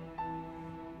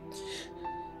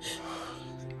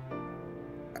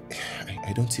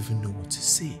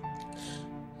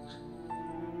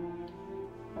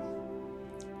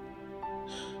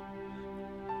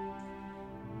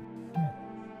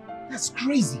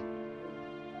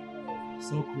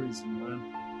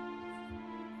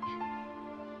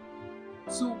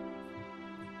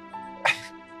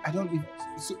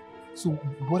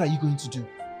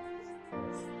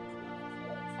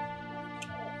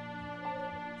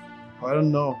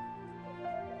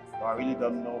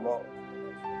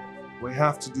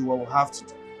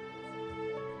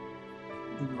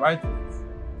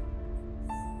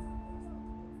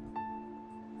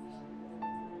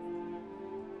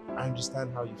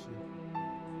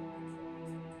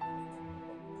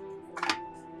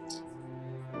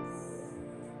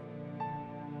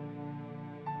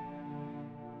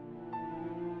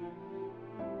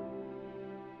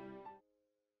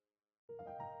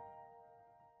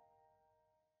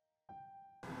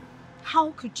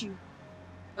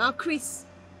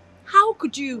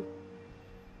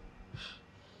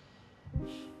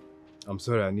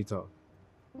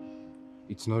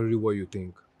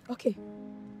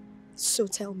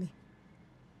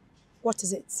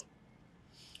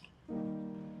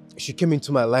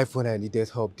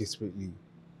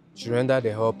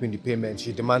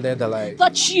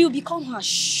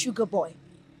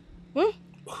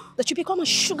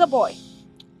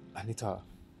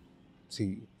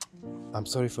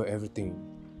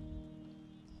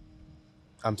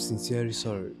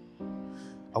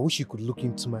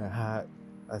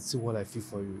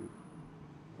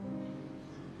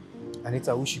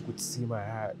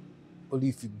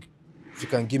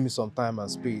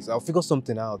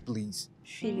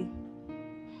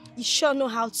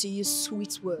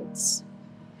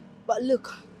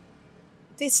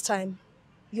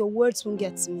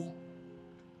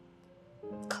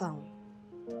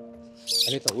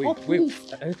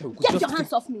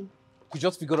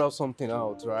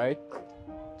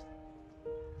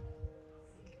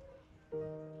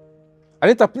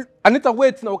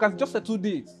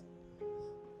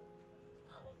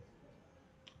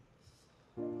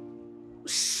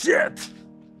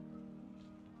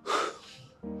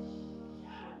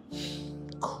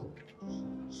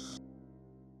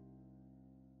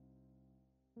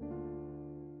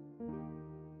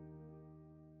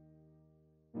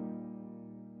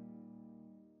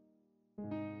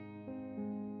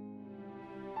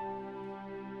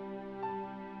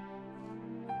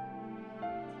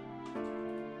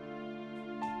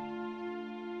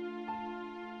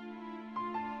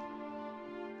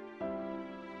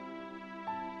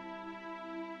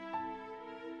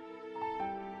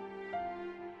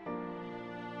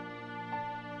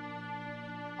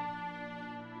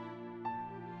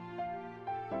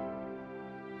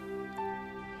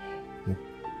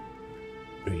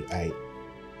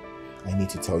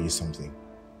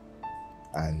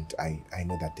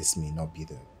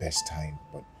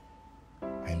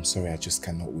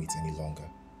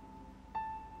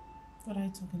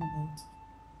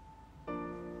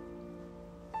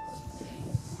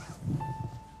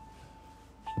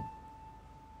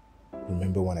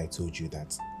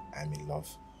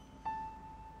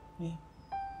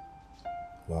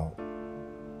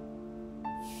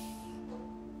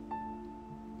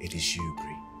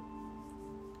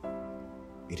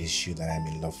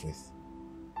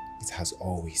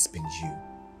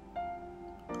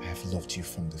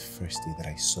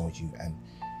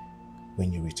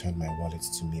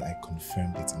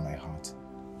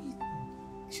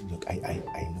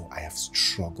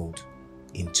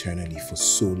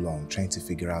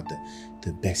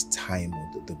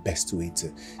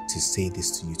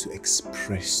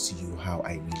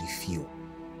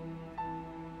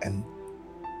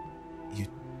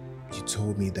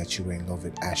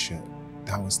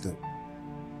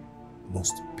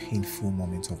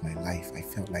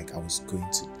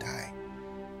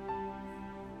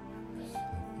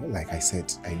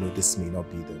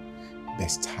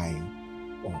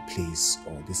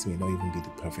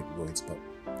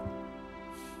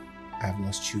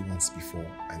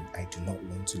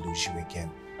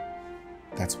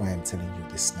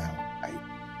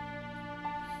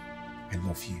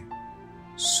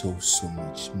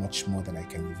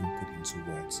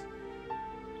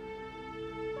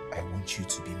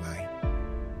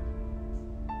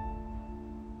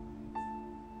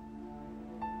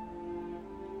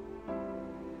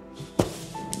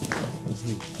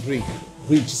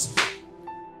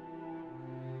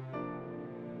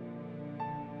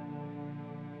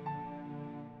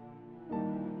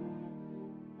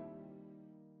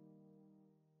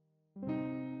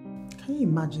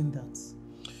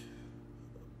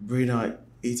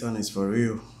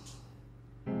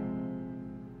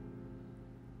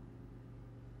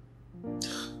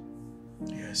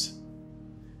 Yes.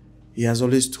 He has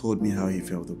always told me how he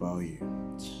felt about you,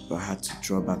 but I had to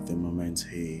draw back the moment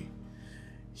he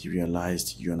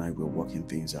realized you and I were working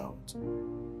things out.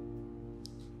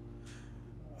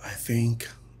 I think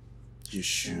you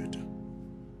should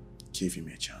give him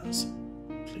a chance,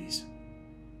 please.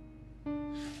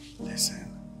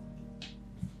 Listen,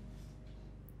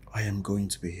 I am going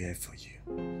to be here for you.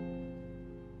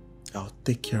 I'll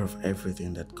take care of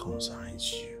everything that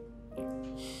concerns you.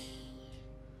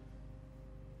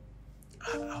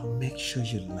 I'll make sure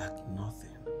you lack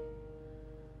nothing.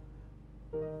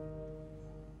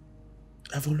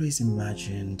 I've always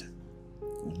imagined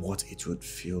what it would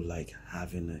feel like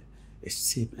having a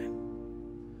sibling,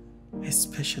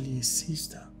 especially a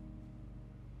sister.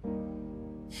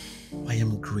 I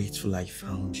am grateful I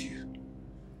found you.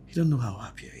 You don't know how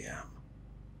happy I am.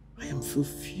 I am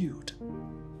fulfilled.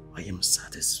 I am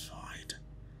satisfied.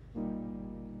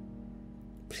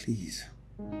 Please,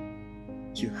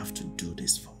 you have to do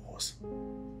this for us.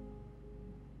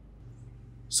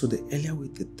 So the earlier we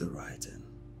get the writing,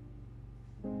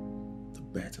 the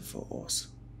better for us.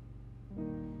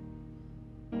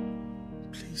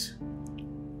 Please.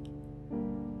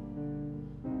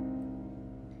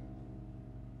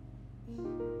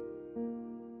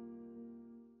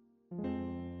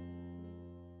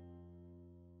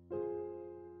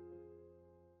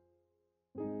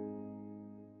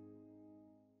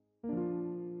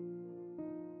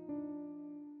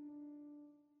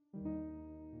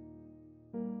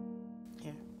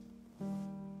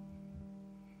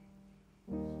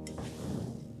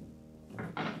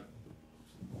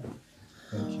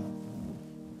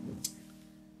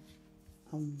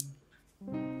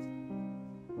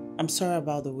 I'm sorry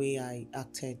about the way I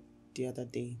acted the other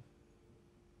day.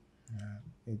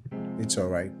 It's all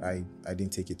right. I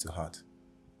didn't take it to heart.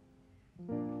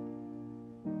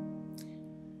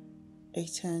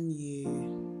 Ethan,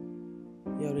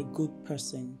 you're a good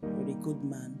person. You're a good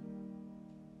man.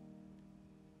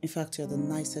 In fact, you're the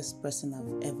nicest person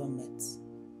I've ever met.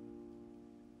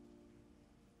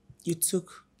 You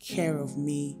took care of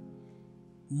me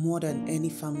more than any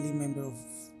family member of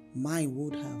mine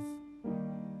would have.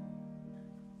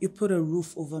 You put a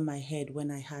roof over my head when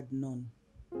I had none.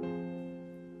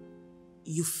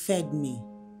 You fed me.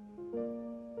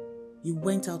 You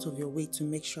went out of your way to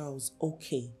make sure I was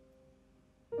okay.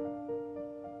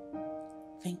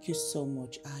 Thank you so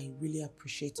much. I really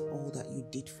appreciate all that you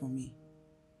did for me.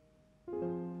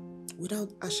 Without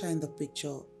Asha in the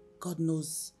picture, God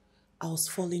knows I was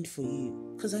falling for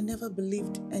you, because I never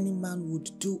believed any man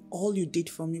would do all you did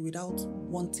for me without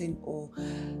wanting or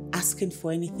asking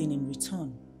for anything in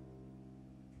return.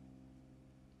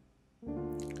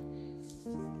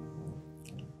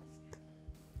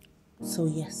 So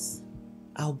yes,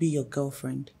 I'll be your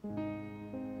girlfriend.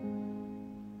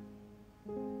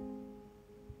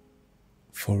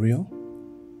 For real?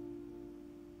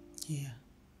 Yeah.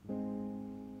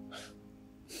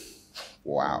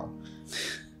 Wow.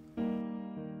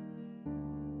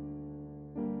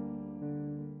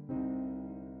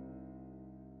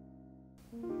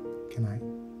 Can I?